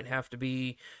of this might have to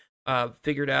be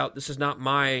figured out. This is not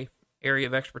my area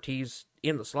of expertise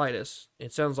in the slightest.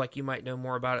 It sounds like you might know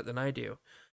more about it than I do.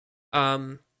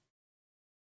 But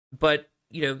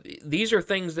these are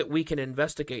things that we can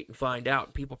investigate and find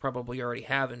out. People probably already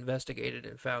have investigated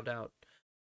and found out.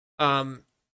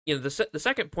 The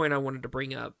second point I wanted to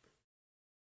bring up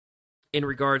in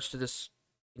regards to this,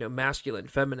 masculine,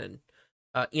 feminine,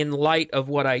 in light of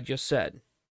what I just said,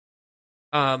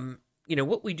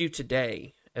 what we do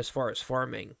today as far as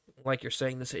farming, like you're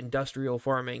saying, this industrial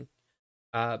farming,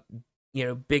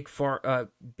 big farm,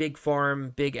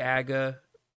 big aga,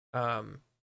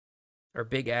 or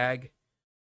big ag.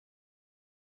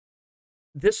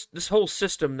 This whole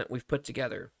system that we've put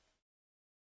together,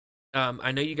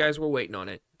 I know you guys were waiting on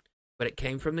it, but it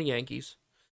came from the Yankees.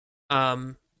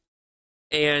 And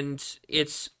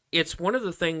it's one of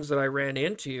the things that I ran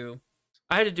into.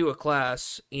 I had to do a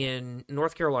class in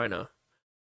North Carolina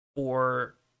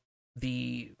for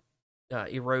the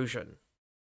erosion.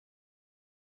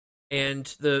 And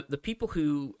the people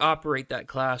who operate that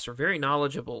class are very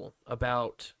knowledgeable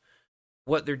about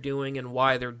what they're doing and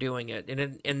why they're doing it.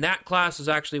 And that class is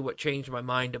actually what changed my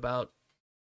mind about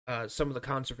some of the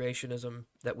conservationism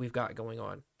that we've got going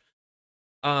on.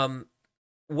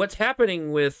 What's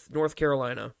happening with North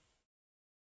Carolina,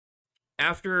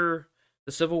 after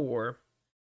the Civil War,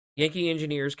 Yankee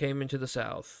engineers came into the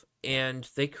South, and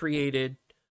they created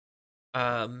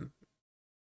a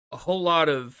whole lot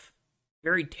of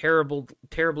very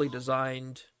terribly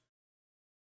designed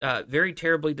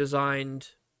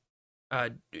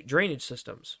drainage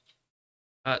systems.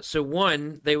 So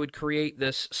one, they would create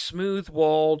this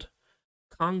smooth-walled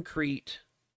concrete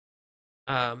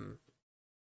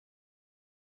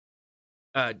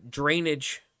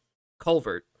drainage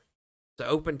culvert, the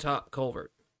open-top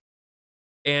culvert.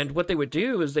 And what they would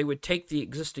do is they would take the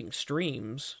existing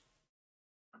streams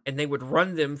and they would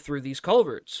run them through these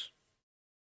culverts.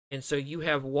 And so you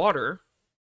have water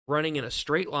running in a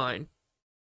straight line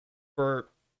for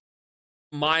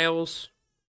miles.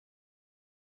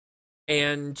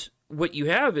 And what you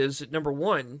have is, number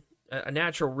one, a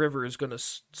natural river is going to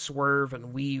swerve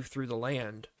and weave through the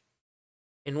land.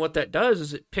 And what that does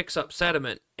is it picks up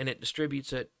sediment and it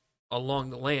distributes it along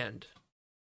the land.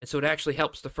 And so it actually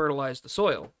helps to fertilize the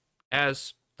soil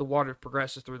as the water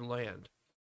progresses through the land.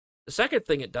 The second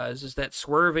thing it does is that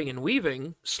swerving and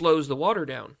weaving slows the water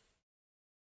down.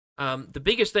 The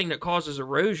biggest thing that causes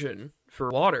erosion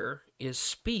for water is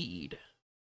speed.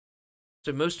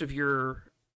 So most of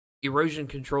your erosion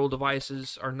control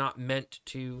devices are not meant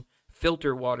to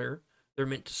filter water. They're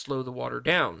meant to slow the water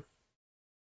down.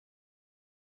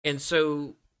 And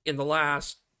so in the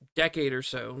last decade or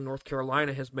so, North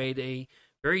Carolina has made a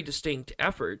very distinct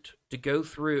effort to go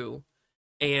through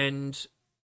and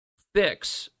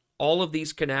fix all of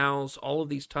these canals, all of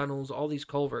these tunnels, all these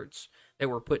culverts that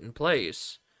were put in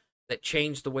place that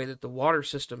changed the way that the water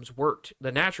systems worked,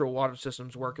 the natural water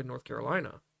systems work in North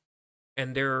Carolina.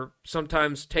 And they're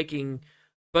sometimes taking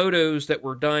photos that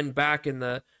were done back in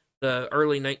the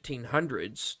early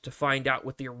 1900s to find out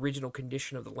what the original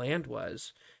condition of the land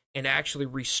was and actually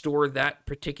restore that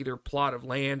particular plot of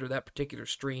land or that particular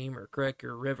stream or creek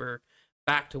or river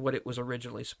back to what it was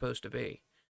originally supposed to be.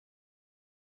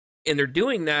 And they're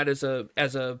doing that as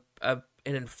an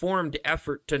informed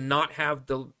effort to not have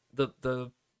the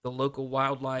local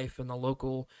wildlife and the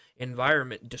local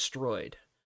environment destroyed.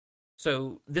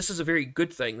 So this is a very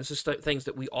good thing. This is things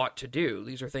that we ought to do.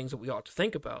 These are things that we ought to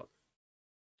think about.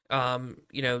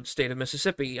 State of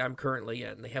Mississippi, I'm currently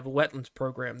in. They have a wetlands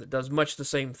program that does much the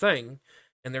same thing,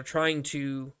 and they're trying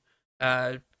to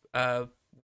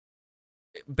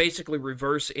basically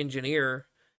reverse engineer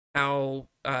how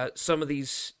some of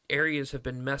these areas have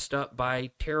been messed up by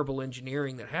terrible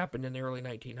engineering that happened in the early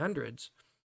 1900s,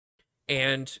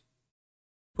 and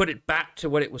put it back to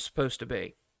what it was supposed to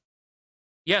be.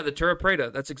 Yeah, the Terra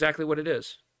Preta, that's exactly what it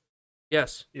is.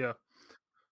 Yes. Yeah.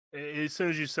 As soon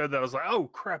as you said that, I was like, oh,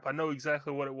 crap, I know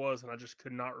exactly what it was, and I just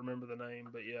could not remember the name,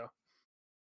 but yeah.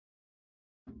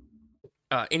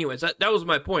 Anyways, that was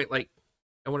my point. Like,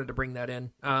 I wanted to bring that in.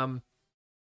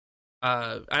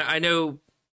 I know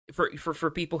for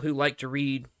people who like to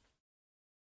read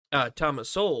Thomas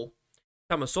Sowell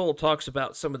talks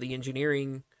about some of the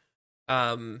engineering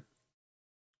designs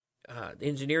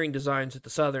that the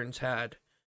Southerns had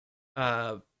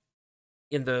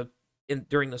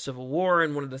during the Civil War,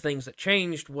 and one of the things that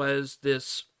changed was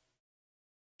this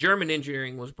German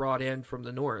engineering was brought in from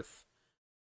the North,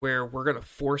 where we're going to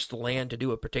force the land to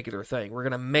do a particular thing. We're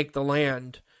going to make the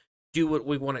land do what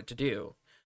we want it to do.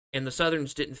 And the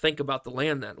Southerns didn't think about the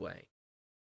land that way.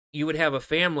 You would have a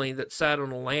family that sat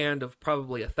on a land of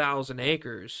probably 1,000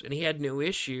 acres, and he had no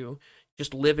issue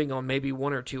just living on maybe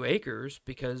 1 or 2 acres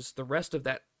because the rest of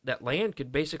that land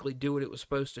could basically do what it was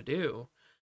supposed to do.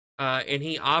 and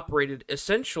he operated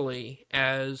essentially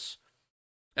as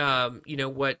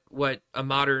what a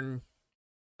modern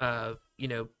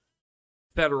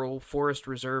federal forest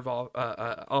reserve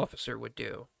officer would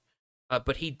do.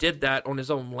 But he did that on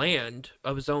his own land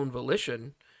of his own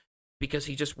volition because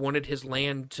he just wanted his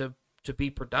land to be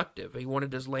productive. He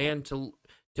wanted his land to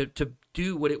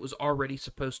do what it was already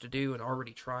supposed to do and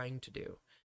already trying to do.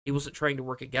 He wasn't trying to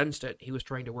work against it. He was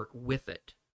trying to work with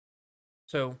it.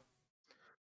 So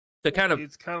it's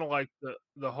kind of like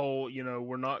the whole,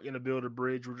 we're not going to build a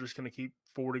bridge. We're just going to keep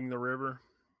fording the river.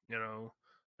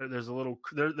 There's a little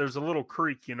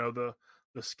creek.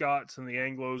 The Scots and the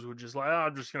Anglos would just like,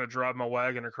 I'm just going to drive my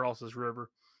wagon across this river,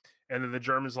 and then the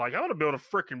Germans like, I'm going to build a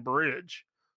freaking bridge,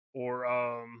 or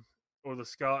the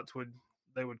Scots would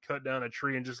cut down a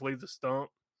tree and just leave the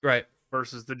stump. Right.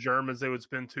 Versus the Germans, they would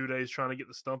spend 2 days trying to get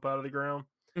the stump out of the ground.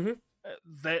 Mm-hmm.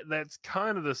 That's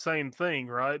kind of the same thing,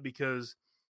 right? Because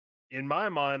in my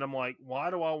mind, I'm like, why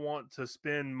do I want to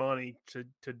spend money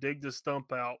to dig the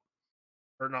stump out?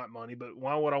 Or not money, but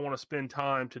why would I want to spend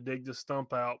time to dig the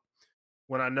stump out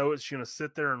when I know it's going to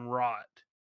sit there and rot?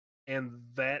 And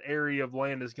that area of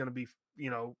land is going to be,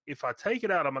 if I take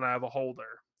it out, I'm going to have a hole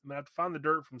there. I'm going to have to find the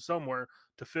dirt from somewhere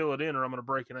to fill it in, or I'm going to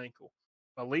break an ankle.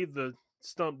 If I leave the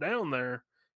stump down there,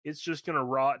 it's just going to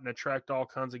rot and attract all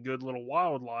kinds of good little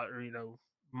wildlife, or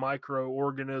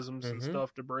microorganisms and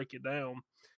stuff to break it down.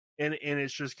 And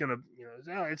it's just going to,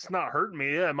 it's not hurting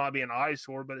me. Yeah, it might be an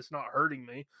eyesore, but it's not hurting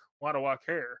me. Why do I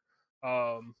care?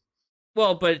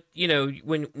 Well, but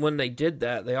when they did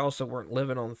that, they also weren't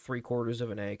living on 3/4 of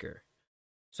an acre,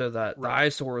 so that the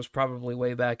eyesore was probably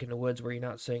way back in the woods where you're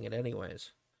not seeing it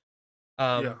anyways.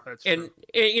 Yeah, that's true.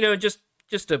 And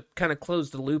just to kind of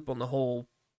close the loop on the whole,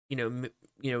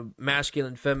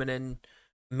 masculine feminine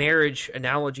marriage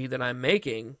analogy that I'm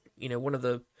making, one of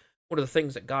the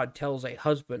things that God tells a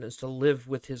husband is to live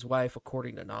with his wife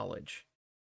according to knowledge.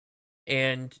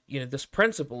 And, this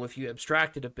principle, if you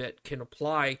abstract it a bit, can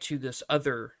apply to this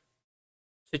other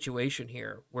situation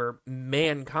here where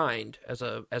mankind as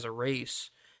a race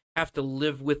have to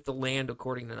live with the land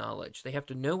according to knowledge. They have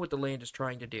to know what the land is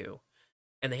trying to do,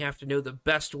 and they have to know the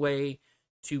best way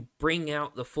to bring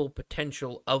out the full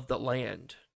potential of the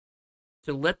land,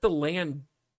 to let the land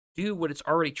do what it's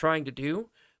already trying to do,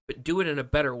 but do it in a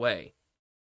better way.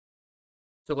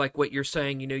 So like what you're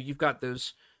saying, you've got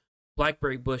those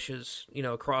blackberry bushes,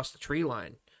 across the tree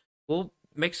line. Well,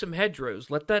 make some hedgerows.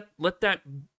 Let that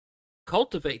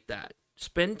cultivate that.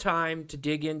 Spend time to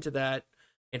dig into that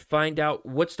and find out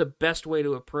what's the best way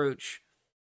to approach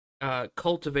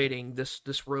cultivating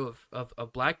this row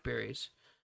of blackberries,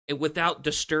 and without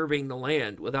disturbing the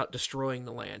land, without destroying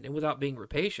the land, and without being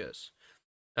rapacious.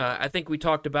 I think we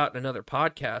talked about in another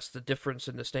podcast the difference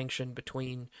and distinction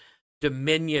between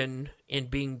dominion and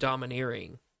being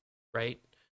domineering, right?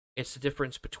 It's the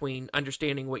difference between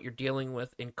understanding what you're dealing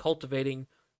with and cultivating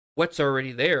what's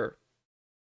already there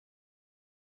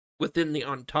within the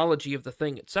ontology of the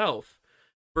thing itself,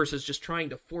 versus just trying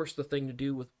to force the thing to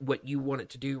do with what you want it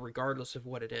to do, regardless of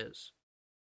what it is.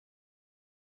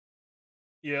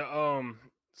 Yeah.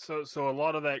 So a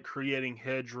lot of that creating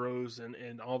hedgerows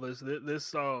and all this,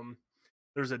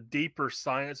 there's a deeper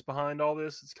science behind all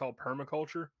this. It's called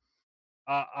permaculture.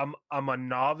 I'm a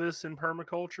novice in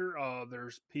permaculture.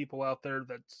 There's people out there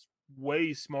that's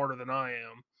way smarter than I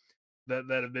am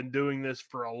that have been doing this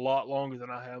for a lot longer than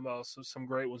I have. So some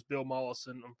great ones. Bill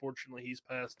Mollison, unfortunately, he's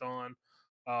passed on.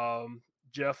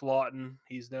 Jeff Lawton,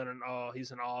 he's an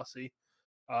Aussie.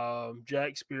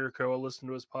 Jack Spirko, I listen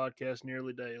to his podcast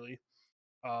nearly daily.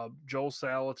 Joel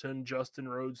Salatin, Justin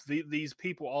Rhodes. These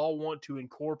people all want to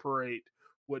incorporate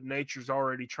what nature's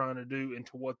already trying to do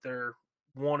into what they're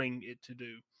wanting it to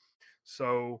do.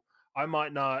 So I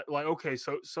might not like, okay,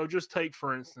 so just take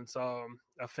for instance, I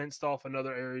fenced off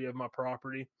another area of my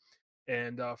property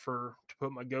and to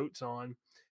put my goats on,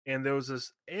 and there was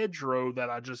this edge row that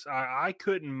I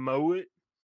couldn't mow it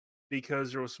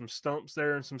because there was some stumps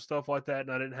there and some stuff like that,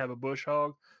 and I didn't have a bush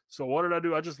hog. So what did I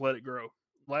do? I just let it grow.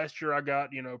 Last year I got,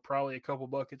 probably a couple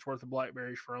buckets worth of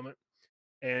blackberries from it.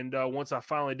 And once I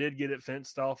finally did get it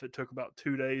fenced off, it took about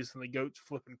 2 days, and the goats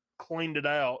flipping cleaned it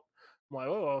out. I'm like,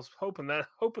 oh, I was hoping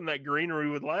that greenery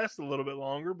would last a little bit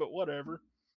longer, but whatever.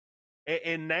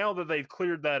 And now that they've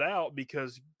cleared that out,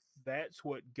 because that's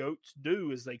what goats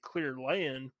do, is they clear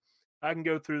land. I can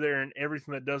go through there, and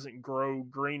everything that doesn't grow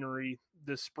greenery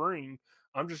this spring,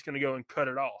 I'm just going to go and cut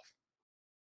it off.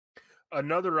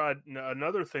 Another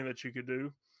thing that you could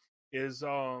do is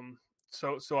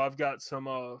so I've got some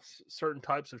certain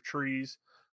types of trees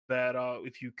that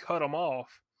if you cut them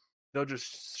off, they'll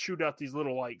just shoot out these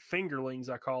little like fingerlings,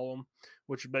 I call them,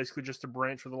 which is basically just a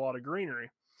branch with a lot of greenery.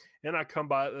 And I come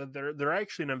by, they're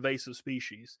actually an invasive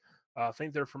species. I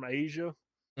think they're from Asia.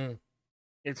 Mm.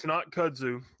 It's not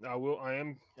kudzu.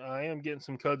 I am getting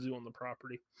some kudzu on the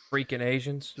property. Freaking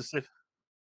Asians.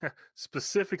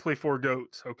 Specifically for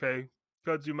goats, okay?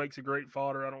 Kudzu makes a great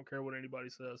fodder. I don't care what anybody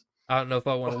says. I don't know if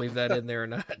I want to leave that in there or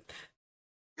not.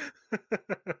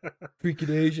 Freaking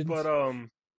Asians.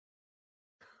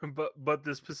 But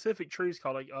the specific tree is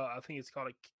called I think it's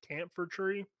called a camphor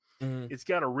tree. Mm-hmm. It's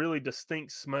got a really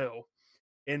distinct smell.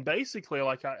 And basically,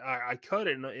 like I cut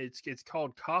it, and it's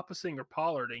called coppicing or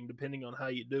pollarding, depending on how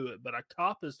you do it. But I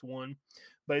coppiced one.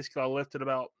 Basically, I left it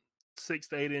about 6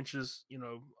 to 8 inches,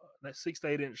 that 6 to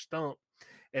 8 inch stump,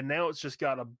 and now it's just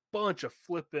got a bunch of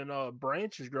flipping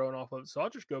branches growing off of it. So I'll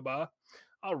just go by,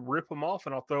 I'll rip them off,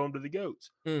 and I'll throw them to the goats.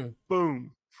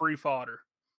 Boom, free fodder.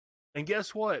 And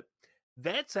guess what?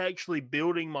 That's actually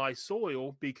building my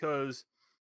soil because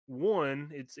one,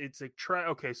 it's a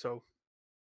okay, so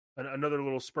another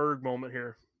little Spurg moment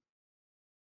here.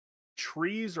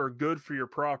 Trees are good for your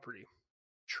property.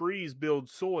 Trees build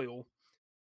soil.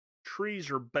 Trees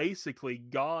are basically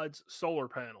God's solar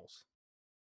panels.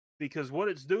 Because what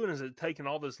it's doing is it's taking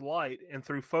all this light and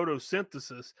through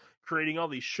photosynthesis, creating all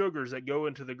these sugars that go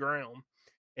into the ground.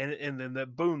 And then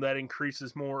that boom, that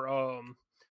increases more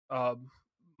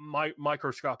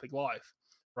microscopic life.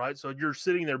 Right? So you're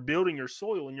sitting there building your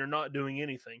soil and you're not doing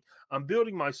anything. I'm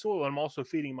building my soil and I'm also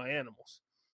feeding my animals.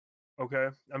 Okay?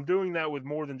 I'm doing that with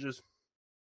more than just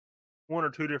one or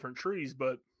two different trees,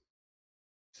 but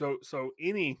so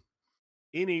any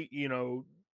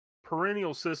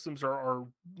perennial systems are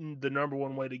the number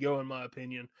one way to go, in my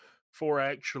opinion, for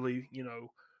actually,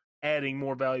 adding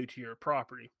more value to your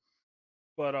property.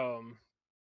 But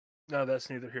no, that's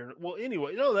neither here. Well,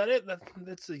 anyway, no,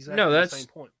 that's exactly the same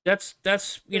point. That's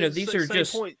these are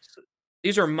just points.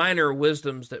 These are minor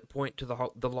wisdoms that point to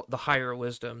the higher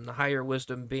wisdom. The higher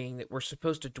wisdom being that we're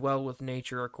supposed to dwell with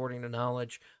nature according to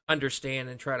knowledge, understand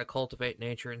and try to cultivate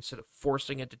nature instead of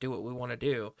forcing it to do what we want to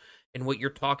do. And what you're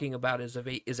talking about is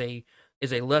a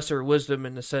lesser wisdom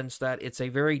in the sense that it's a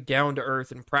very down to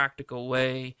earth and practical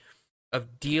way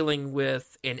of dealing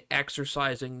with and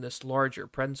exercising this larger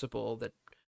principle that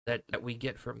we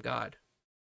get from God.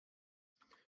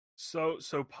 So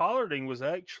pollarding was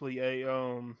actually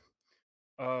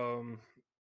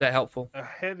that helpful? A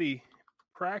heavy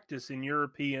practice in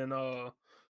European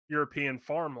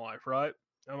farm life, right?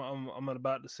 I'm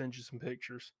about to send you some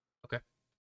pictures. Okay.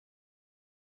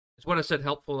 It's when I said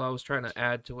helpful, I was trying to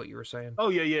add to what you were saying. Oh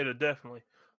yeah, definitely.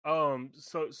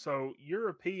 So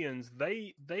Europeans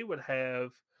they would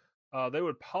have they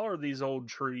would pollard these old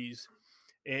trees.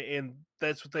 And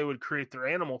that's what they would create their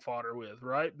animal fodder with,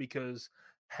 right? Because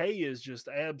hay is just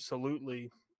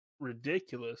absolutely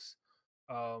ridiculous.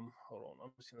 Hold on,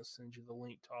 I'm just gonna send you the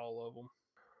link to all of them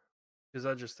because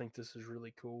I just think this is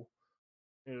really cool.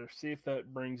 Here, see if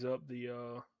that brings up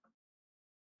the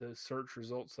search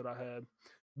results that I had.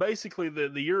 Basically,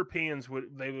 the Europeans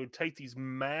would take these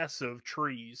massive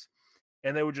trees,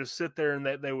 and they would just sit there, and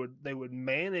that they would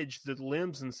manage the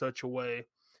limbs in such a way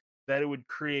that it would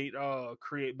create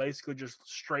basically just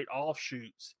straight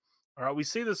offshoots. All right, we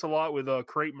see this a lot with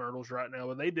crepe myrtles right now,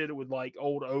 but they did it with like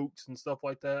old oaks and stuff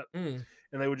like that, and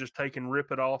they would just take and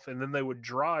rip it off, and then they would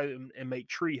dry and make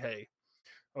tree hay.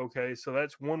 Okay, so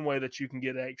that's one way that you can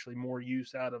get actually more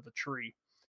use out of a tree.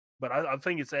 But I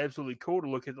think it's absolutely cool to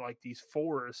look at like these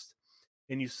forests,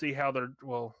 and you see how they're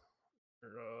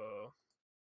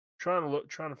trying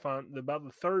to find about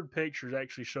the third picture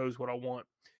actually shows what I want.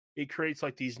 It creates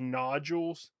like these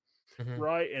nodules,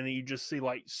 right? And you just see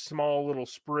like small little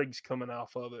sprigs coming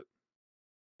off of it.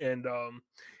 And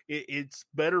it's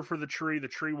better for the tree. The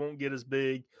tree won't get as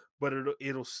big, but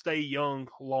it'll stay young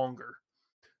longer.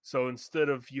 So instead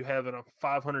of you having a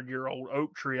 500-year-old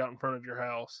oak tree out in front of your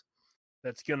house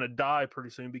that's going to die pretty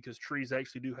soon because trees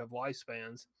actually do have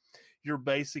lifespans, you're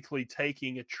basically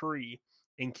taking a tree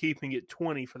and keeping it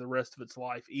 20 for the rest of its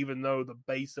life, even though the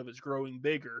base of it's growing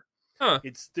bigger.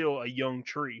 It's still a young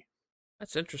tree.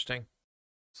 That's interesting.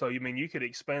 So you mean you could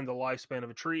expand the lifespan of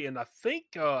a tree, and I think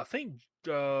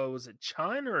was it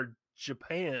China or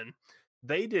Japan?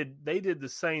 They did the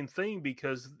same thing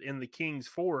because in the king's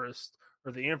forest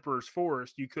or the emperor's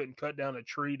forest, you couldn't cut down a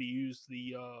tree to use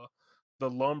the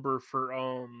lumber for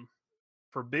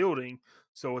building.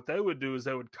 So what they would do is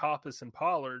they would coppice and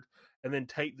pollard, and then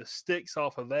take the sticks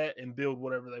off of that and build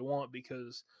whatever they want,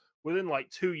 because within like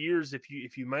 2 years, if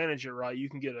you manage it right, you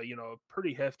can get a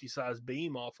pretty hefty sized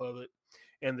beam off of it,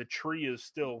 and the tree is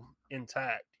still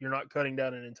intact. You're not cutting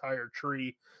down an entire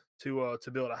tree to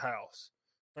build a house.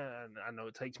 And I know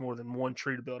it takes more than one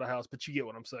tree to build a house, but you get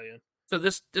what I'm saying. So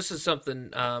this is something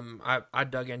I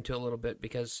dug into a little bit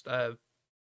because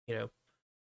you know,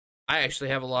 I actually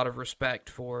have a lot of respect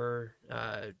for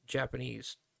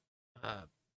Japanese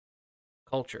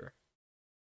culture.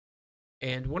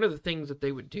 And one of the things that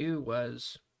they would do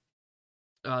was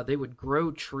they would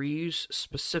grow trees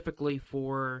specifically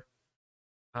for,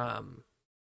 um,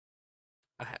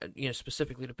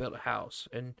 specifically to build a house.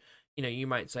 And you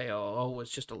might say, oh,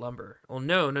 it's just a lumber. Well,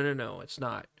 no, it's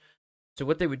not. So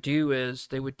what they would do is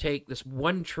they would take this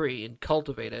one tree and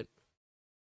cultivate it,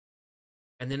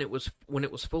 and then when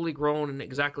it was fully grown and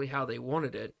exactly how they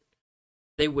wanted it,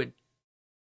 they would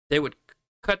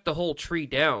cut the whole tree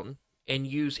down and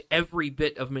use every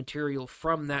bit of material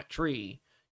from that tree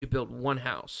to build one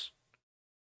house.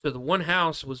 So the one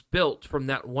house was built from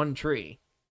that one tree,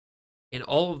 and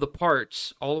all of the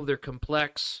parts, all of their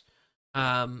complex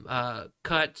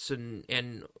cuts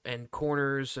and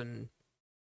corners and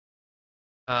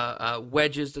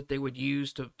wedges that they would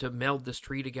use to meld this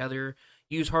tree together,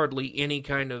 use hardly any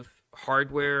kind of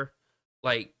hardware,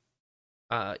 like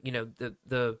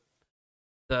the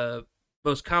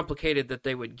most complicated that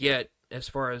they would get as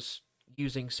far as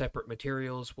using separate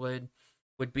materials would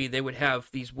be they would have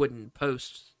these wooden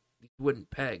posts, these wooden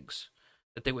pegs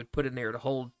that they would put in there to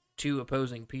hold two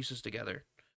opposing pieces together.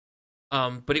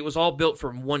 But it was all built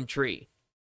from one tree,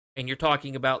 and you're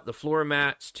talking about the floor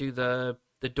mats to the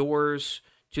doors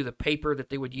to the paper that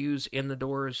they would use in the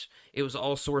doors. It was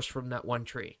all sourced from that one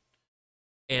tree,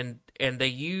 and they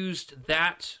used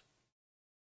that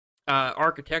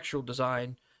architectural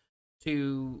design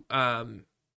to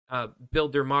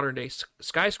build their modern day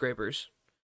skyscrapers,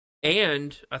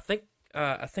 and I think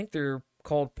they're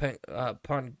called pagodas.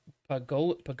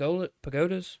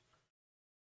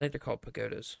 I think they're called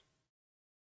pagodas.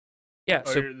 Yeah,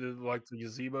 so like the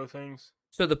gazebo things.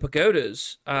 So the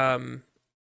pagodas, well,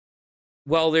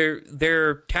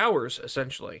 they're towers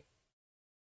essentially,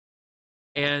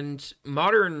 and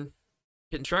modern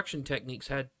construction techniques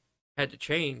had to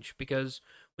change because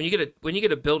when you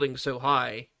get a building so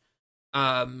high,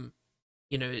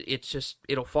 it's just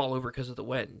it'll fall over because of the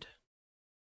wind.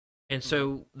 And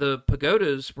so the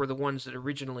pagodas were the ones that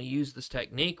originally used this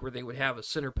technique, where they would have a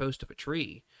center post of a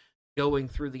tree going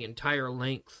through the entire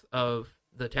length of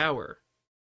the tower,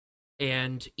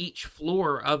 and each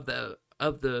floor of the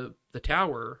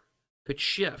tower could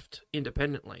shift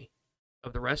independently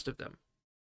of the rest of them.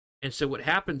 And so what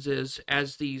happens is,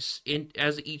 as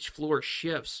each floor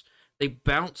shifts, they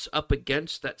bounce up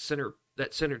against that center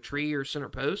tree or center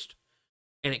post,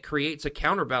 and it creates a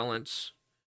counterbalance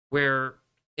where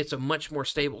it's a much more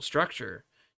stable structure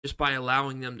just by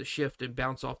allowing them to shift and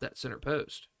bounce off that center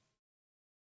post.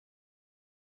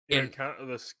 Yeah, and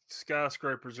the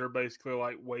skyscrapers are basically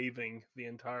like waving the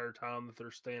entire time that they're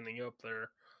standing up there.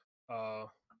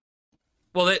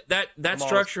 Well, that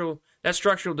structural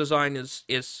design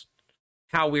is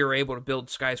how we were able to build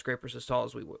skyscrapers as tall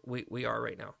as we are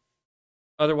right now.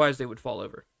 Otherwise, they would fall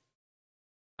over.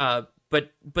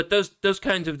 But those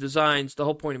kinds of designs, the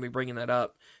whole point of me bringing that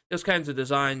up, those kinds of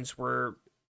designs were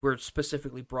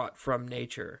specifically brought from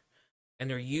nature, and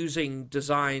they're using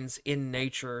designs in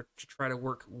nature to try to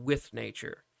work with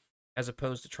nature, as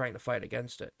opposed to trying to fight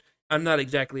against it. I'm not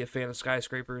exactly a fan of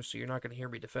skyscrapers, so you're not going to hear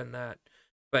me defend that.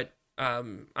 But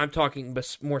I'm talking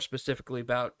more specifically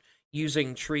about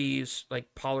using trees,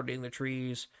 like pollarding the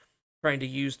trees, trying to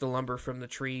use the lumber from the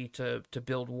tree to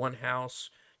build one house,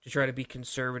 to try to be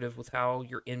conservative with how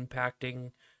you're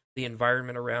impacting the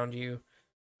environment around you.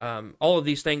 All of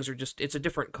these things are it's a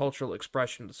different cultural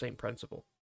expression of the same principle.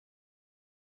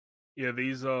 Yeah,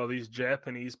 these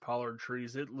Japanese pollard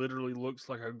trees, it literally looks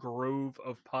like a grove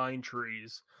of pine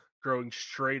trees growing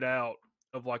straight out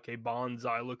of like a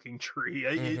bonsai looking tree.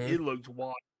 It looks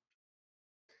wild.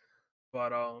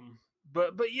 But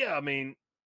yeah, I mean,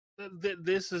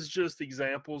 this is just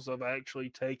examples of actually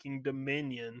taking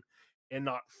dominion and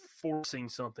not forcing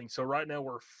something. So right now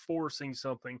we're forcing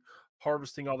something,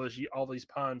 harvesting all these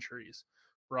pine trees,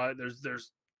 right?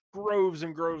 There's groves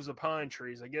and groves of pine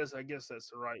trees. I guess that's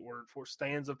the right word for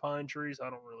stands of pine trees. I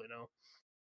don't really know.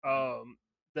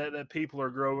 That people are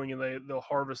growing, and they'll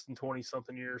harvest in 20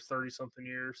 something years, 30 something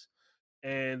years,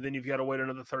 and then you've got to wait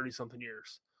another 30 something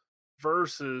years.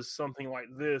 Versus something like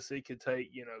this, it could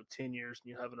take 10 years,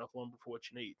 and you have enough lumber for what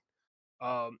you need.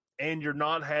 And you're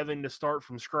not having to start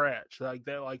from scratch like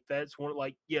that. Like that's one.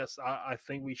 Like yes, I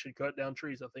think we should cut down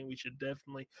trees. I think we should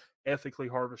definitely ethically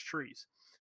harvest trees.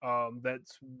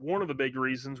 That's one of the big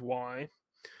reasons why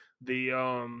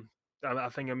I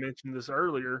think I mentioned this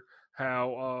earlier,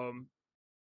 how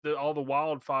all the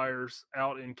wildfires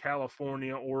out in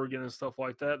California, Oregon, and stuff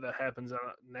like that happens in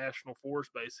a national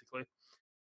forest, basically.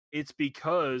 It's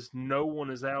because no one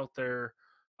is out there,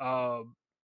 uh,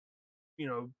 you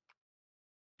know,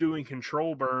 doing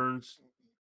control burns,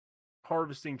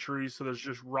 harvesting trees, so there's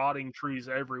just rotting trees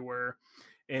everywhere,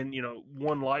 and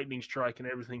one lightning strike and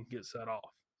everything gets set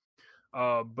off.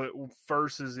 But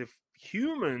versus if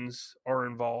humans are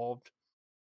involved,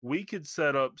 we could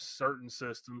set up certain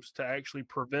systems to actually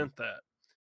prevent that.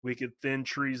 We could thin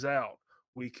trees out.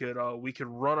 We could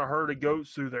run a herd of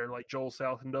goats through there like Joel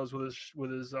Southland does with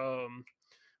his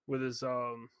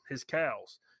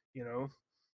cows.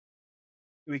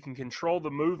 We can control the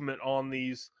movement on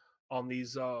these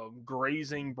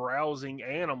grazing, browsing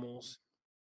animals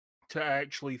to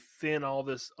actually thin all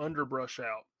this underbrush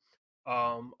out.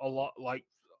 A lot like,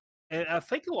 and I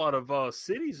think a lot of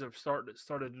cities have started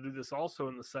to do this also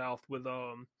in the South with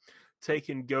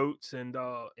taking goats and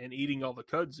eating all the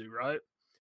kudzu, right?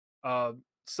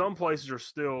 Some places are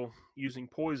still using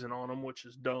poison on them, which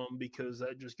is dumb because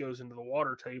that just goes into the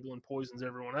water table and poisons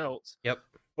everyone else. Yep.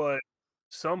 But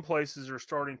some places are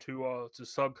starting to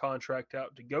subcontract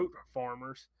out to goat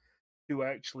farmers to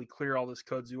actually clear all this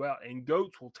kudzu out, and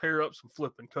goats will tear up some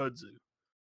flipping kudzu,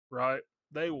 right?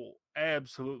 They will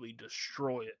absolutely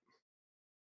destroy it.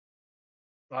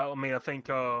 I mean, I think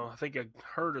a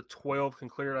herd of 12 can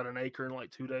clear out an acre in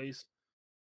like 2 days.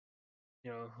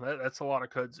 That's a lot of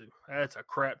kudzu. That's a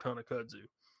crap ton of kudzu.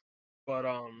 But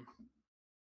I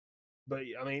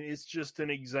mean, it's just an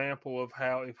example of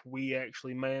how if we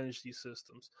actually manage these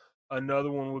systems.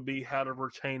 Another one would be how to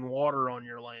retain water on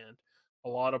your land. A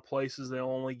lot of places they'll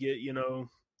only get a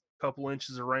couple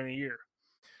inches of rain a year.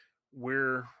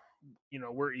 We're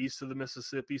east of the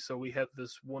Mississippi, so we have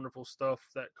this wonderful stuff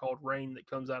that called rain that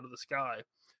comes out of the sky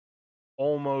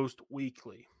almost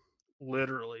weekly,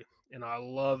 literally, and I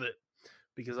love it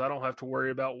because I don't have to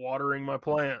worry about watering my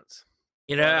plants.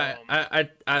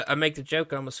 I make the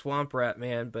joke I'm a swamp rat,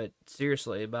 man, but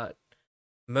seriously, about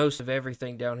most of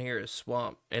everything down here is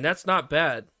swamp, and that's not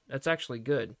bad. That's actually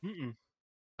good.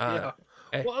 Yeah.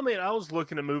 Well, I mean, I was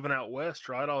looking at moving out west,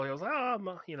 right? I was like,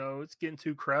 it's getting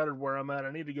too crowded where I'm at.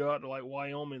 I need to go out to like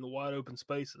Wyoming, the wide open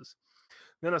spaces.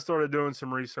 Then I started doing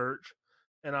some research,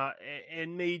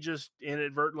 and me just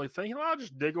inadvertently thinking, I'll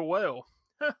just dig a well.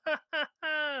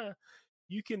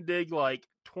 You can dig like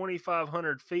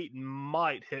 2,500 feet and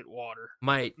might hit water.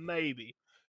 Maybe.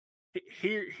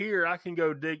 Here I can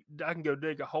go dig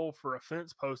a hole for a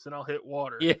fence post and I'll hit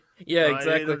water. Yeah,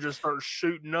 exactly. It'll just start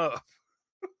shooting up.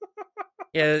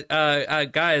 Yeah,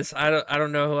 guys, I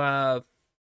don't know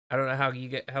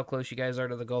how close you guys are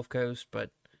to the Gulf Coast, but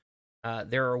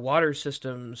there are water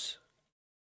systems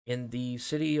in the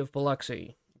city of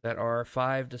Biloxi that are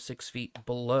 5 to 6 feet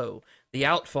below. The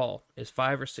outfall is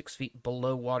 5 or 6 feet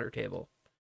below water table.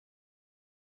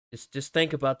 Just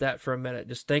think about that for a minute.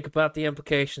 Just think about the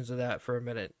implications of that for a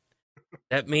minute.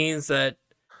 That means that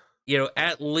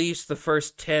at least the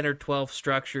first 10 or 12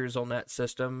 structures on that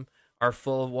system are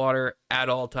full of water at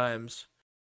all times.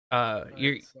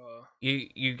 You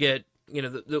get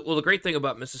the great thing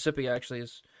about Mississippi actually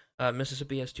is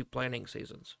Mississippi has 2 planting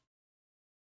seasons.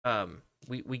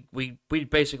 We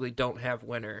basically don't have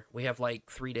winter. We have like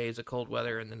 3 days of cold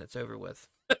weather and then it's over with.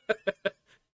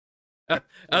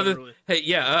 Other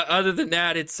than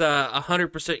that, it's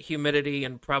 100% humidity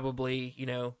and probably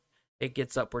it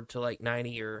gets upward to like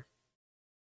 90 or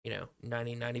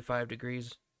 95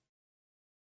 degrees.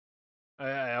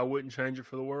 I wouldn't change it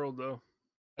for the world though.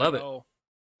 Love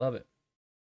it.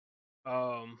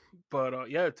 But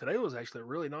yeah, today was actually a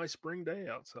really nice spring day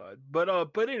outside. But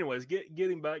anyways,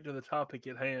 getting back to the topic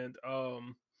at hand.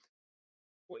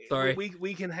 Sorry,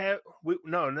 we can have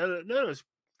no, it's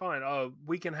fine.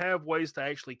 We can have ways to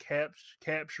actually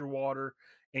capture water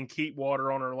and keep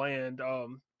water on our land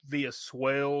via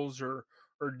swales or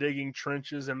digging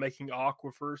trenches and making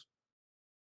aquifers.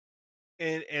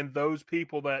 And those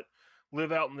people that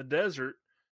live out in the desert.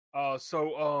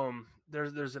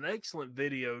 There's an excellent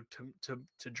video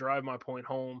to drive my point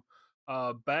home.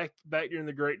 Back during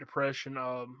the Great Depression,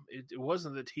 it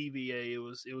wasn't the TVA.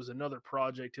 It was another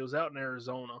project. It was out in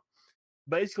Arizona.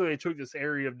 Basically, they took this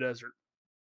area of desert,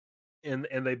 and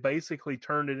they basically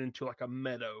turned it into like a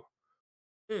meadow.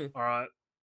 All right.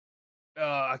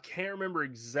 I can't remember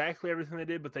exactly everything they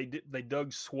did, but they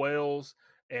dug swales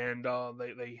and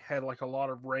they had like a lot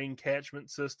of rain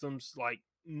catchment systems, like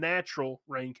natural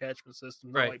rain catchment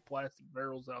systems, right. Not like plastic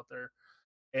barrels out there.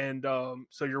 And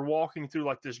so you're walking through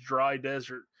like this dry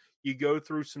desert. You go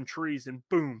through some trees and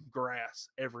boom, grass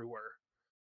everywhere.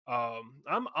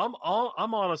 I'm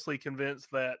honestly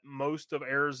convinced that most of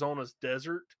Arizona's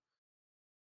desert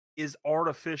is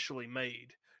artificially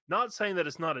made. Not saying that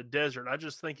it's not a desert. I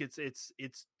just think it's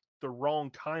the wrong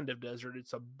kind of desert.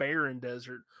 It's a barren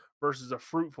desert versus a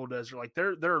fruitful desert. Like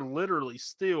there are literally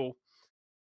still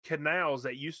canals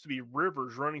that used to be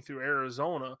rivers running through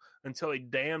Arizona until they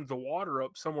dammed the water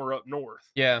up somewhere up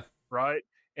north. Yeah. Right.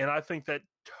 And I think that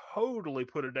totally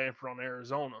put a damper on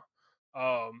Arizona.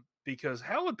 Because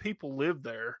how would people live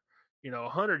there,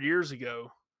 100 years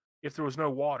ago if there was no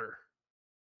water?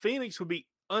 Phoenix would be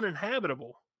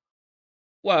uninhabitable.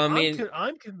 Well, I mean,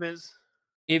 I'm convinced.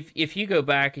 If you go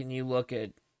back and you look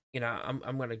at,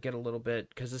 I'm going to get a little bit,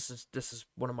 because this is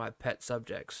one of my pet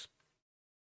subjects.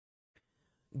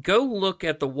 Go look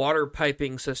at the water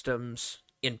piping systems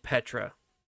in Petra.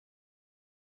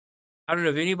 I don't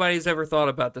know if anybody's ever thought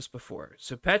about this before.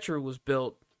 So Petra was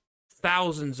built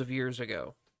thousands of years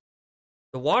ago.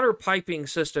 The water piping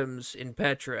systems in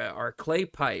Petra are clay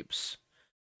pipes,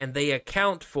 and they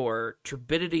account for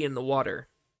turbidity in the water,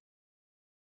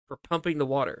 for pumping the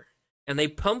water. And they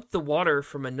pump the water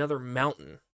from another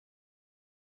mountain.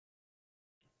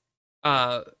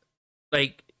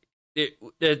 Like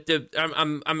I'm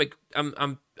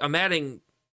adding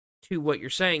to what you're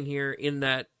saying here, in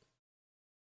that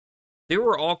there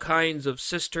were all kinds of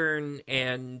cistern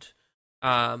and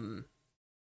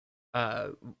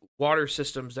water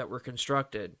systems that were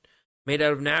constructed, made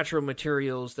out of natural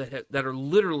materials that are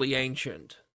literally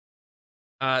ancient,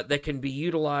 that can be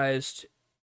utilized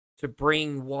to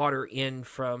bring water in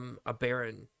from a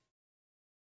barren,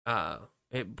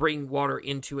 bring water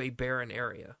into a barren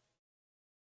area.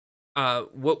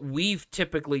 What we've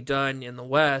typically done in the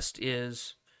West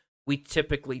is we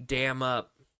typically dam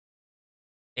up,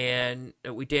 and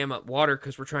we dam up water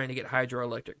because we're trying to get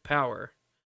hydroelectric power,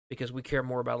 because we care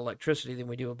more about electricity than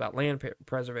we do about land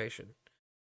preservation.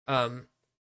 But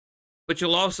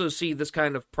you'll also see this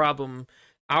kind of problem,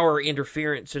 our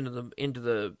interference into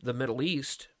the Middle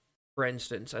East, for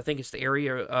instance. I think it's the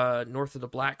area north of the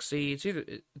Black Sea. It's either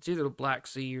the Black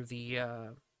Sea or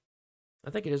I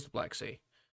think it is the Black Sea.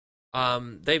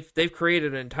 They've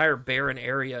created an entire barren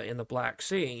area in the Black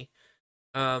Sea,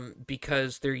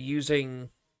 because they're using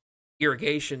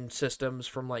irrigation systems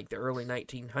from like the early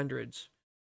 1900s,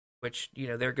 which,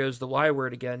 there goes the Y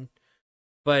word again.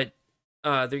 But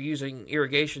they're using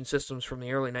irrigation systems from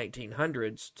the early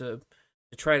 1900s to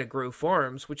try to grow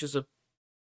farms, which is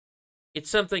it's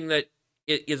something that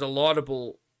is a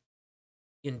laudable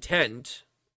intent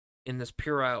in this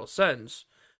puerile sense,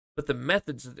 but the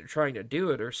methods that they're trying to do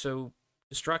it are so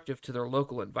destructive to their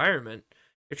local environment.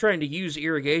 They're trying to use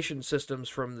irrigation systems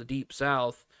from the deep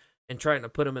south and trying to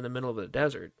put them in the middle of the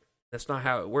desert. That's not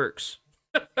how it works.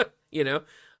 Yeah.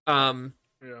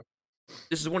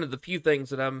 This is one of the few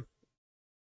things that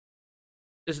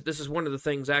this is one of the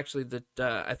things actually that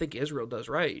I think Israel does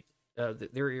right.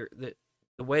 The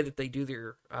way that they do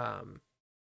their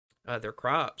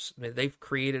crops. I mean, they've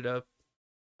created a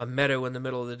meadow in the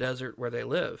middle of the desert where they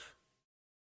live,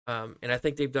 and I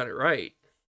think they've done it right,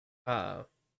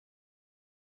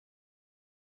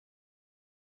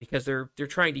 because they're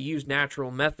trying to use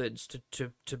natural methods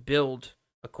to build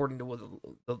according to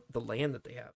the land that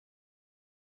they have.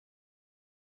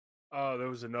 There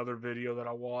was another video that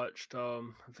I watched. I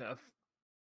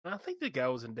think the guy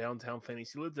was in downtown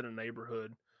Phoenix. He lived in a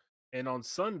neighborhood, and on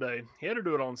Sunday, he had to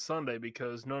do it on Sunday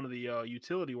because none of the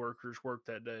utility workers worked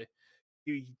that day.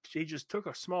 He just took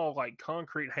a small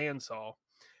concrete handsaw,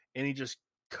 and he just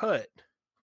cut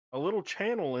a little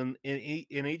channel in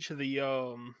each of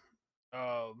the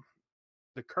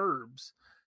curbs,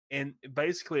 and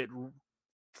basically it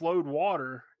flowed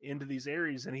water into these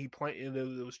areas, and he planted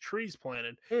those trees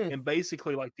planted, and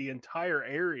basically the entire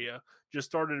area just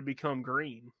started to become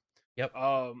green. Yep.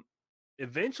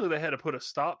 Eventually they had to put a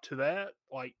stop to that,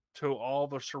 to all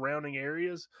the surrounding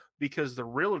areas, because the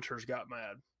realtors got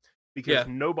mad because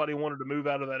nobody wanted to move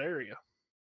out of that area.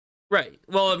 Right.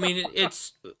 Well, I mean,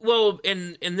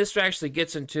 and this actually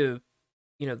gets into,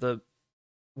 the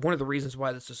one of the reasons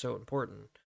why this is so important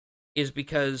is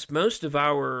because most of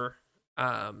the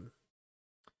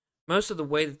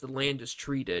way that the land is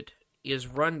treated is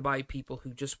run by people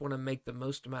who just want to make the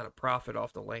most amount of profit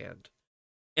off the land.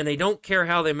 And they don't care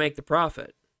how they make the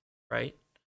profit, right?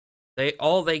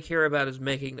 All they care about is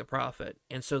making the profit.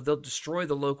 And so they'll destroy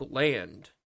the local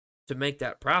land to make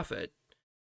that profit,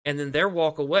 and then they'll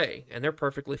walk away, and they're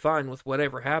perfectly fine with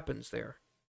whatever happens there.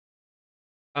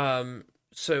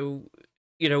 So,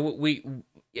 we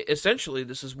essentially,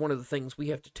 this is one of the things we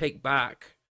have to take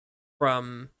back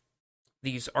from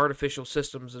these artificial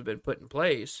systems that have been put in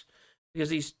place, because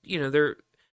these,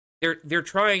 they're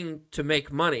trying to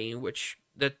make money, which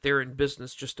that they're in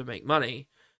business just to make money,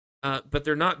 but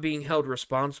they're not being held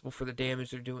responsible for the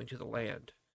damage they're doing to the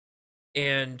land.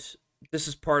 And this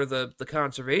is part of the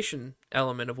conservation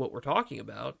element of what we're talking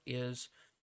about, is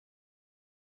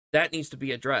that needs to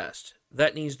be addressed.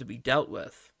 That needs to be dealt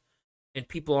with. And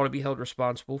people ought to be held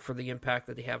responsible for the impact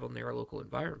that they have on their local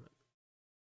environment.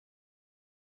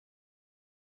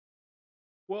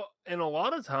 Well, and a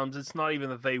lot of times it's not even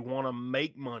that they want to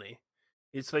make money.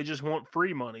 It's they just want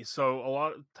free money.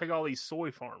 So take all these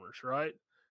soy farmers, right?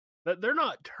 That they're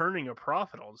not turning a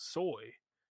profit on soy.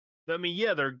 I mean,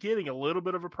 yeah, they're getting a little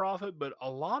bit of a profit, but a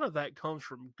lot of that comes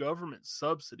from government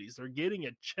subsidies. They're getting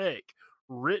a check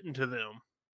written to them.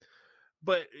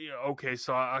 But okay,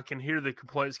 so I can hear the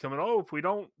complaints coming. Oh, if we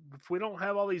don't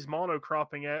have all these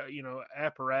monocropping,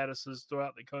 apparatuses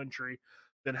throughout the country,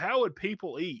 then how would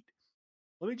people eat?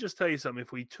 Let me just tell you something.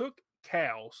 If we took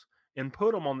cows and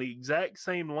put them on the exact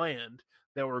same land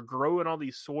that were growing all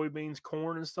these soybeans,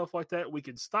 corn, and stuff like that, we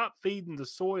could stop feeding the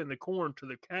soy and the corn to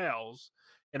the cows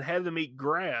and have them eat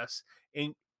grass.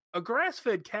 And a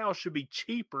grass-fed cow should be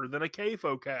cheaper than a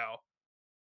CAFO cow.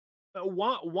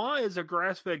 Why is a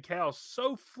grass-fed cow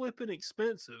so flippin'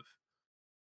 expensive?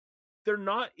 They're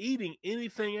not eating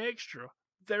anything extra.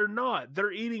 They're not.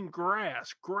 They're eating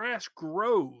grass. Grass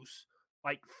grows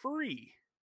like free.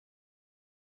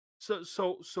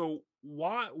 So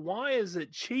why is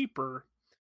it cheaper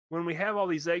when we have all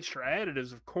these extra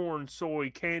additives of corn, soy,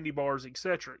 candy bars,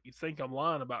 etc.? You think I'm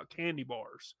lying about candy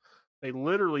bars? They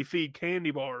literally feed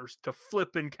candy bars to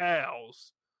flipping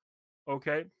cows.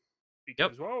 Okay,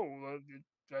 because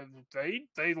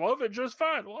they love it just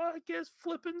fine. Well, I guess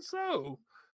flipping so.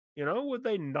 Would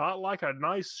they not like a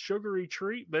nice sugary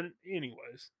treat? But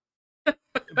anyways,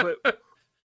 but.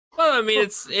 Well, I mean,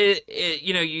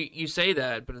 you say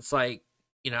that, but it's like,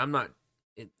 I'm not.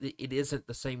 It isn't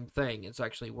the same thing. It's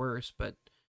actually worse. But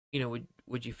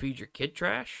would you feed your kid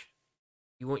trash?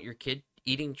 You want your kid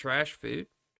eating trash food?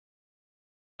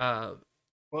 Well,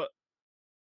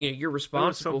 you're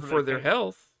responsible for their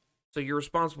health, so you're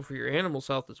responsible for your animal's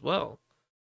health as well.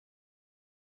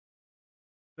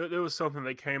 There was something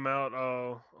that came out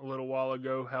a little while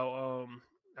ago. How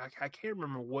I can't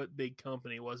remember what big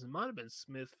company it was. It might have been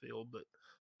Smithfield, but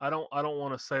I don't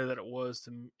want to say that it was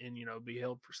and be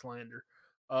held for slander.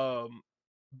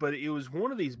 But it was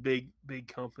one of these big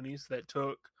companies that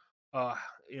took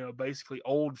basically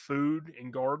old food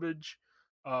and garbage,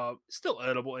 still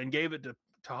edible, and gave it to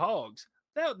hogs.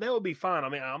 That would be fine. I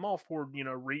mean, I'm all for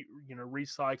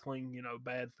recycling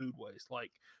bad food waste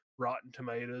like rotten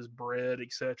tomatoes, bread,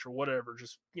 etc., whatever.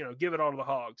 Just give it all to the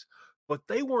hogs. But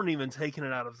they weren't even taking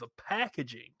it out of the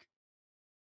packaging.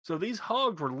 So these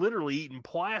hogs were literally eating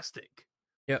plastic.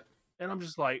 Yep. And I'm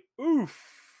just like, oof,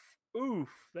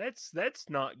 that's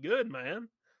not good, man.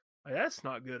 Like, that's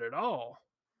not good at all.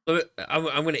 I'm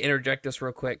going to interject this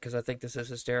real quick because I think this is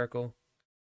hysterical.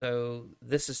 So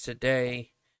this is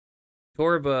today.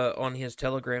 Torba on his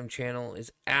Telegram channel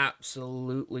is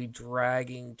absolutely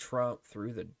dragging Trump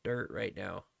through the dirt right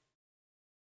now.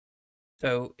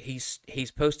 So he's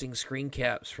posting screen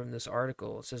caps from this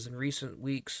article. It says, in recent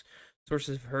weeks,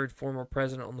 sources have heard former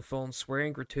president on the phone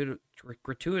swearing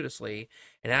gratuitously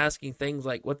and asking things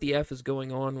like, what the F is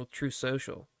going on with Truth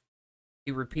Social?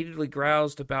 He repeatedly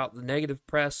groused about the negative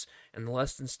press and the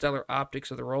less than stellar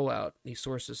optics of the rollout, these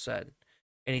sources said.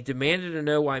 And he demanded to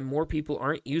know why more people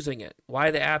aren't using it, why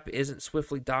the app isn't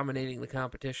swiftly dominating the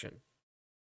competition.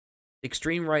 The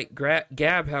extreme right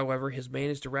Gab, however, has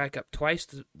managed to rack up twice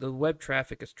the web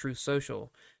traffic as Truth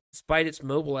Social, despite its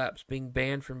mobile apps being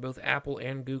banned from both Apple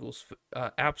and Google's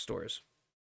app stores.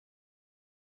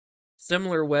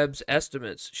 SimilarWeb's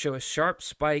estimates show a sharp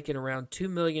spike in around 2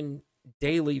 million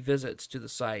daily visits to the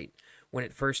site when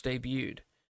it first debuted,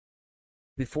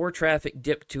 before traffic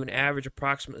dipped to an average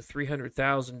approximately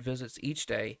 300,000 visits each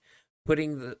day,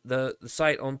 putting the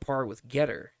site on par with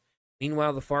Getter.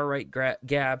 Meanwhile, the far-right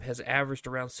Gab has averaged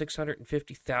around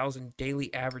 650,000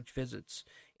 daily average visits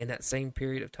in that same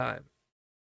period of time.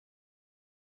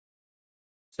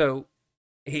 So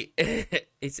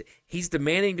he's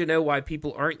demanding to know why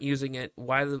people aren't using it,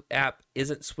 why the app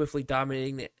isn't swiftly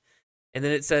dominating it. And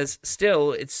then it says,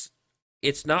 still, it's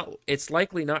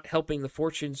likely not helping the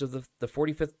fortunes of the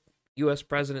 45th U.S.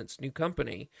 president's new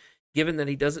company, given that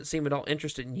he doesn't seem at all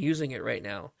interested in using it right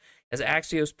now. As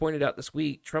Axios pointed out this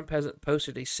week, Trump hasn't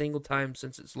posted a single time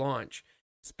since its launch,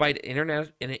 despite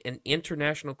an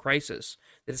international crisis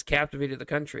that has captivated the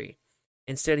country.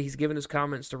 Instead, he's given his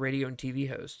comments to radio and TV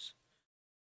hosts.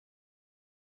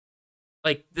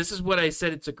 Like, this is what I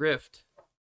said, it's a grift.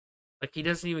 Like, he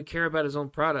doesn't even care about his own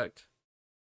product.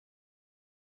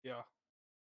 Yeah.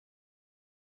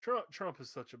 Trump is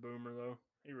such a boomer, though.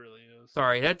 He really is.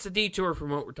 Sorry, that's a detour from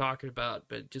what we're talking about,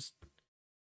 but just,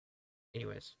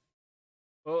 anyways.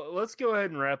 Well, let's go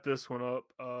ahead and wrap this one up.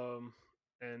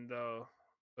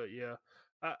 But yeah,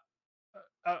 I,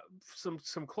 some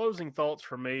closing thoughts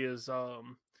for me is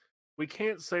we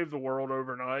can't save the world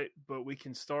overnight, but we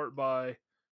can start by,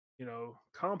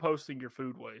 composting your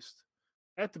food waste.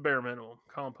 At the bare minimum,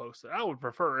 compost it. I would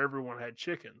prefer everyone had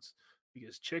chickens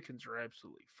because chickens are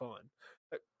absolutely fun.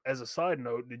 As a side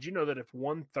note, did you know that if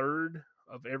 1/3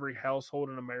 of every household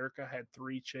in America had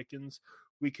 3 chickens,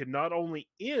 we could not only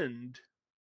end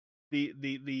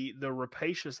the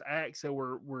rapacious acts that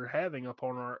we're having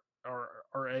upon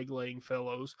our egg laying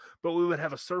fellows, but we would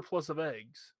have a surplus of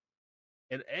eggs.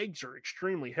 And eggs are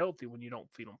extremely healthy when you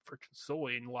don't feed them freaking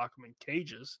soy and lock them in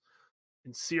cages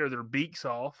and sear their beaks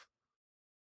off.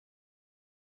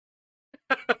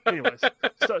 Anyways,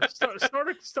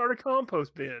 start a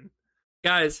compost bin.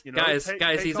 Guys,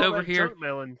 take he's over here.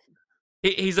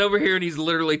 He's over here and he's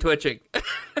literally twitching.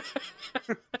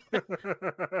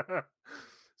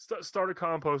 Start a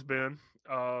compost bin.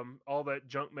 All that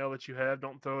junk mail that you have,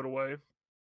 don't throw it away.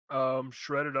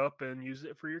 Shred it up and use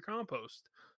it for your compost.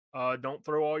 Don't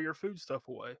throw all your food stuff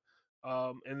away.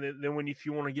 And then if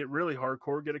you want to get really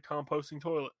hardcore, get a composting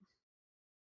toilet.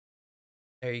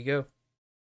 There you go.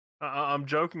 I'm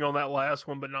joking on that last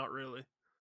one, but not really.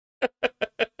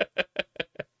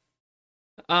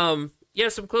 Yeah,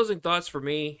 some closing thoughts for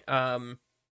me.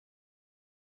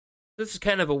 This is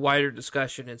kind of a wider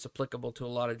discussion. It's applicable to a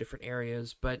lot of different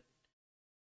areas, but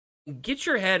get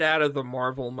your head out of the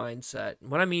Marvel mindset.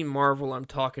 When I mean Marvel, I'm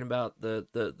talking about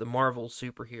the Marvel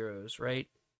superheroes, right?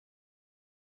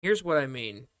 Here's what I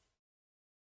mean.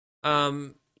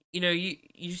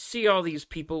 You see all these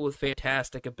people with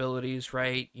fantastic abilities,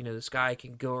 right? This guy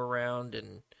can go around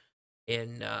and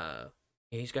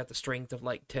he's got the strength of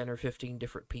like 10 or 15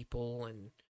 different people,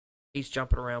 and he's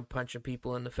jumping around punching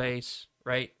people in the face,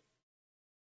 right?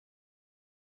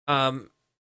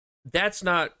 That's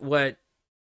not what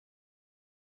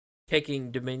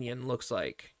taking Dominion looks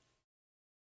like.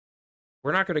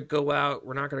 We're not going to go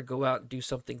out and do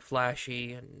something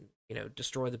flashy and,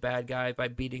 destroy the bad guy by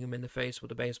beating him in the face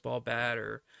with a baseball bat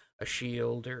or a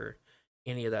shield or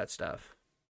any of that stuff.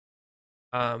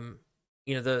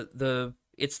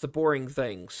 It's the boring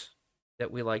things that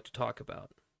we like to talk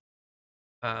about.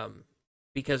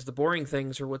 Because the boring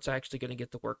things are what's actually going to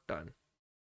get the work done.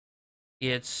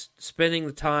 It's spending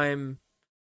the time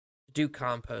to do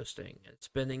composting. It's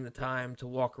spending the time to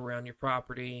walk around your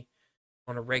property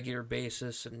on a regular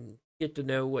basis and get to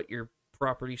know what your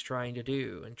property's trying to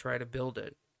do and try to build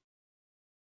it.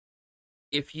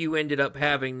 If you ended up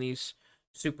having these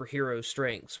superhero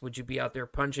strengths, would you be out there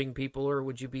punching people, or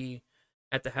would you be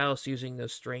at the house using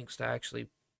those strengths to actually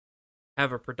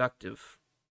have a productive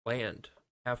land,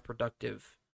 have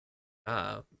productive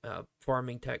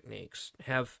farming techniques,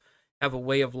 have a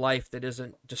way of life that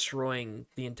isn't destroying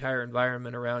the entire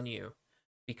environment around you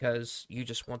because you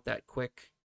just want that quick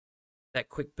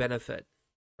benefit,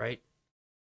 right?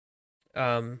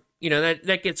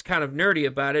 That gets kind of nerdy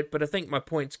about it, but I think my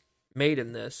point's made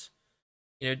in this.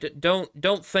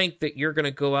 Don't think that you're going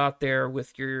to go out there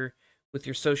with your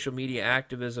social media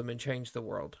activism and change the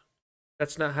world.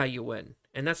 That's not how you win,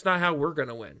 and that's not how we're going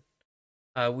to win.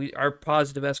 Our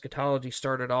positive eschatology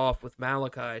started off with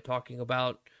Malachi talking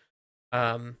about,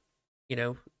 don't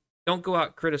go out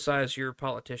and criticize your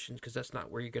politicians because that's not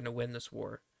where you're going to win this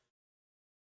war.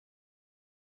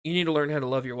 You need to learn how to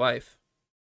love your wife.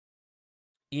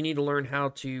 You need to learn how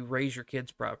to raise your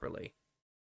kids properly.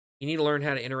 You need to learn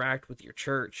how to interact with your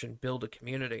church and build a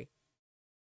community.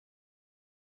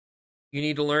 You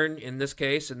need to learn, in this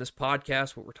case, in this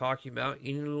podcast, what we're talking about,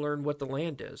 you need to learn what the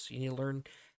land is. You need to learn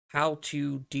how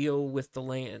to deal with the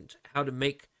land, how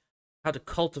to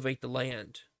cultivate the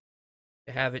land,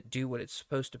 to have it do what it's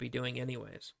supposed to be doing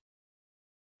anyways.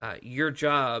 Your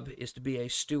job is to be a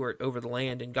steward over the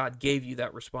land, and God gave you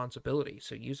that responsibility,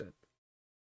 so use it.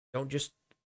 Don't just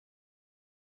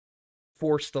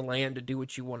force the land to do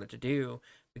what you want it to do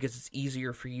because it's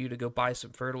easier for you to go buy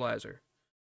some fertilizer.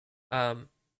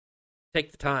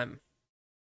 Take the time.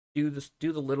 Do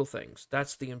the little things.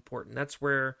 That's the important. That's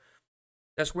where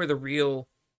the real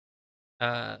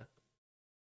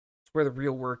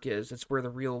work is. It's where the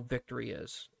real victory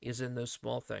is in those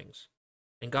small things.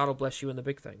 And God will bless you in the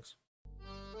big things.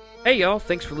 Hey y'all,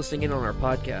 thanks for listening in on our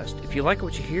podcast. If you like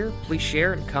what you hear, please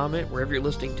share and comment wherever you're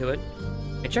listening to it.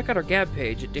 And check out our Gab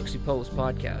page at Dixie Polis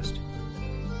Podcast.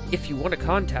 If you want to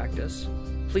contact us,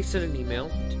 please send an email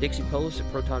to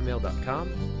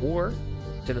dixiepolis@protonmail.com or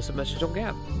send us a message on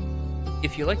Gab.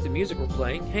 If you like the music we're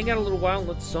playing, hang out a little while and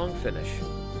let the song finish.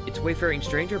 It's Wayfaring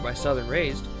Stranger by Southern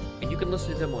Raised, and you can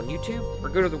listen to them on YouTube or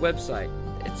go to their website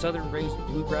at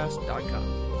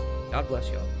southernraisedbluegrass.com. God bless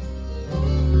y'all.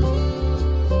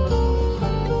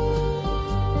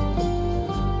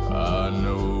 I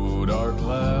know dark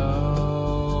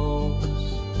clouds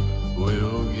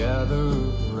will gather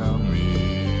around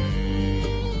me.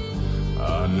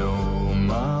 I know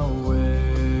my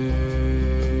way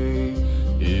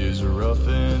is rough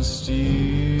and steep,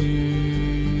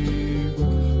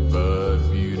 but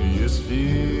beauteous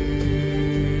fields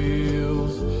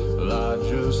lie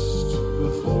just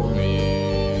before me,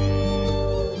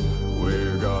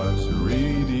 where God's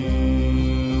redeemed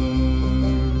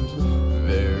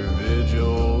their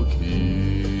vigil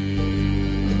keep.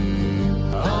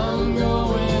 I'm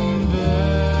going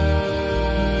there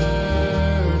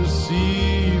to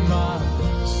see my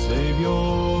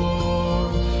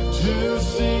Savior, to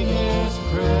sing His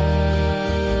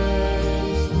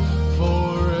praise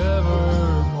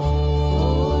forevermore.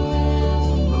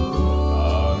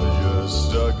 I'm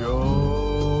just a going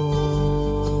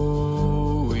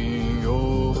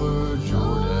over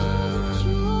Jordan.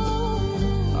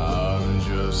 I'm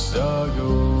just a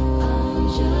going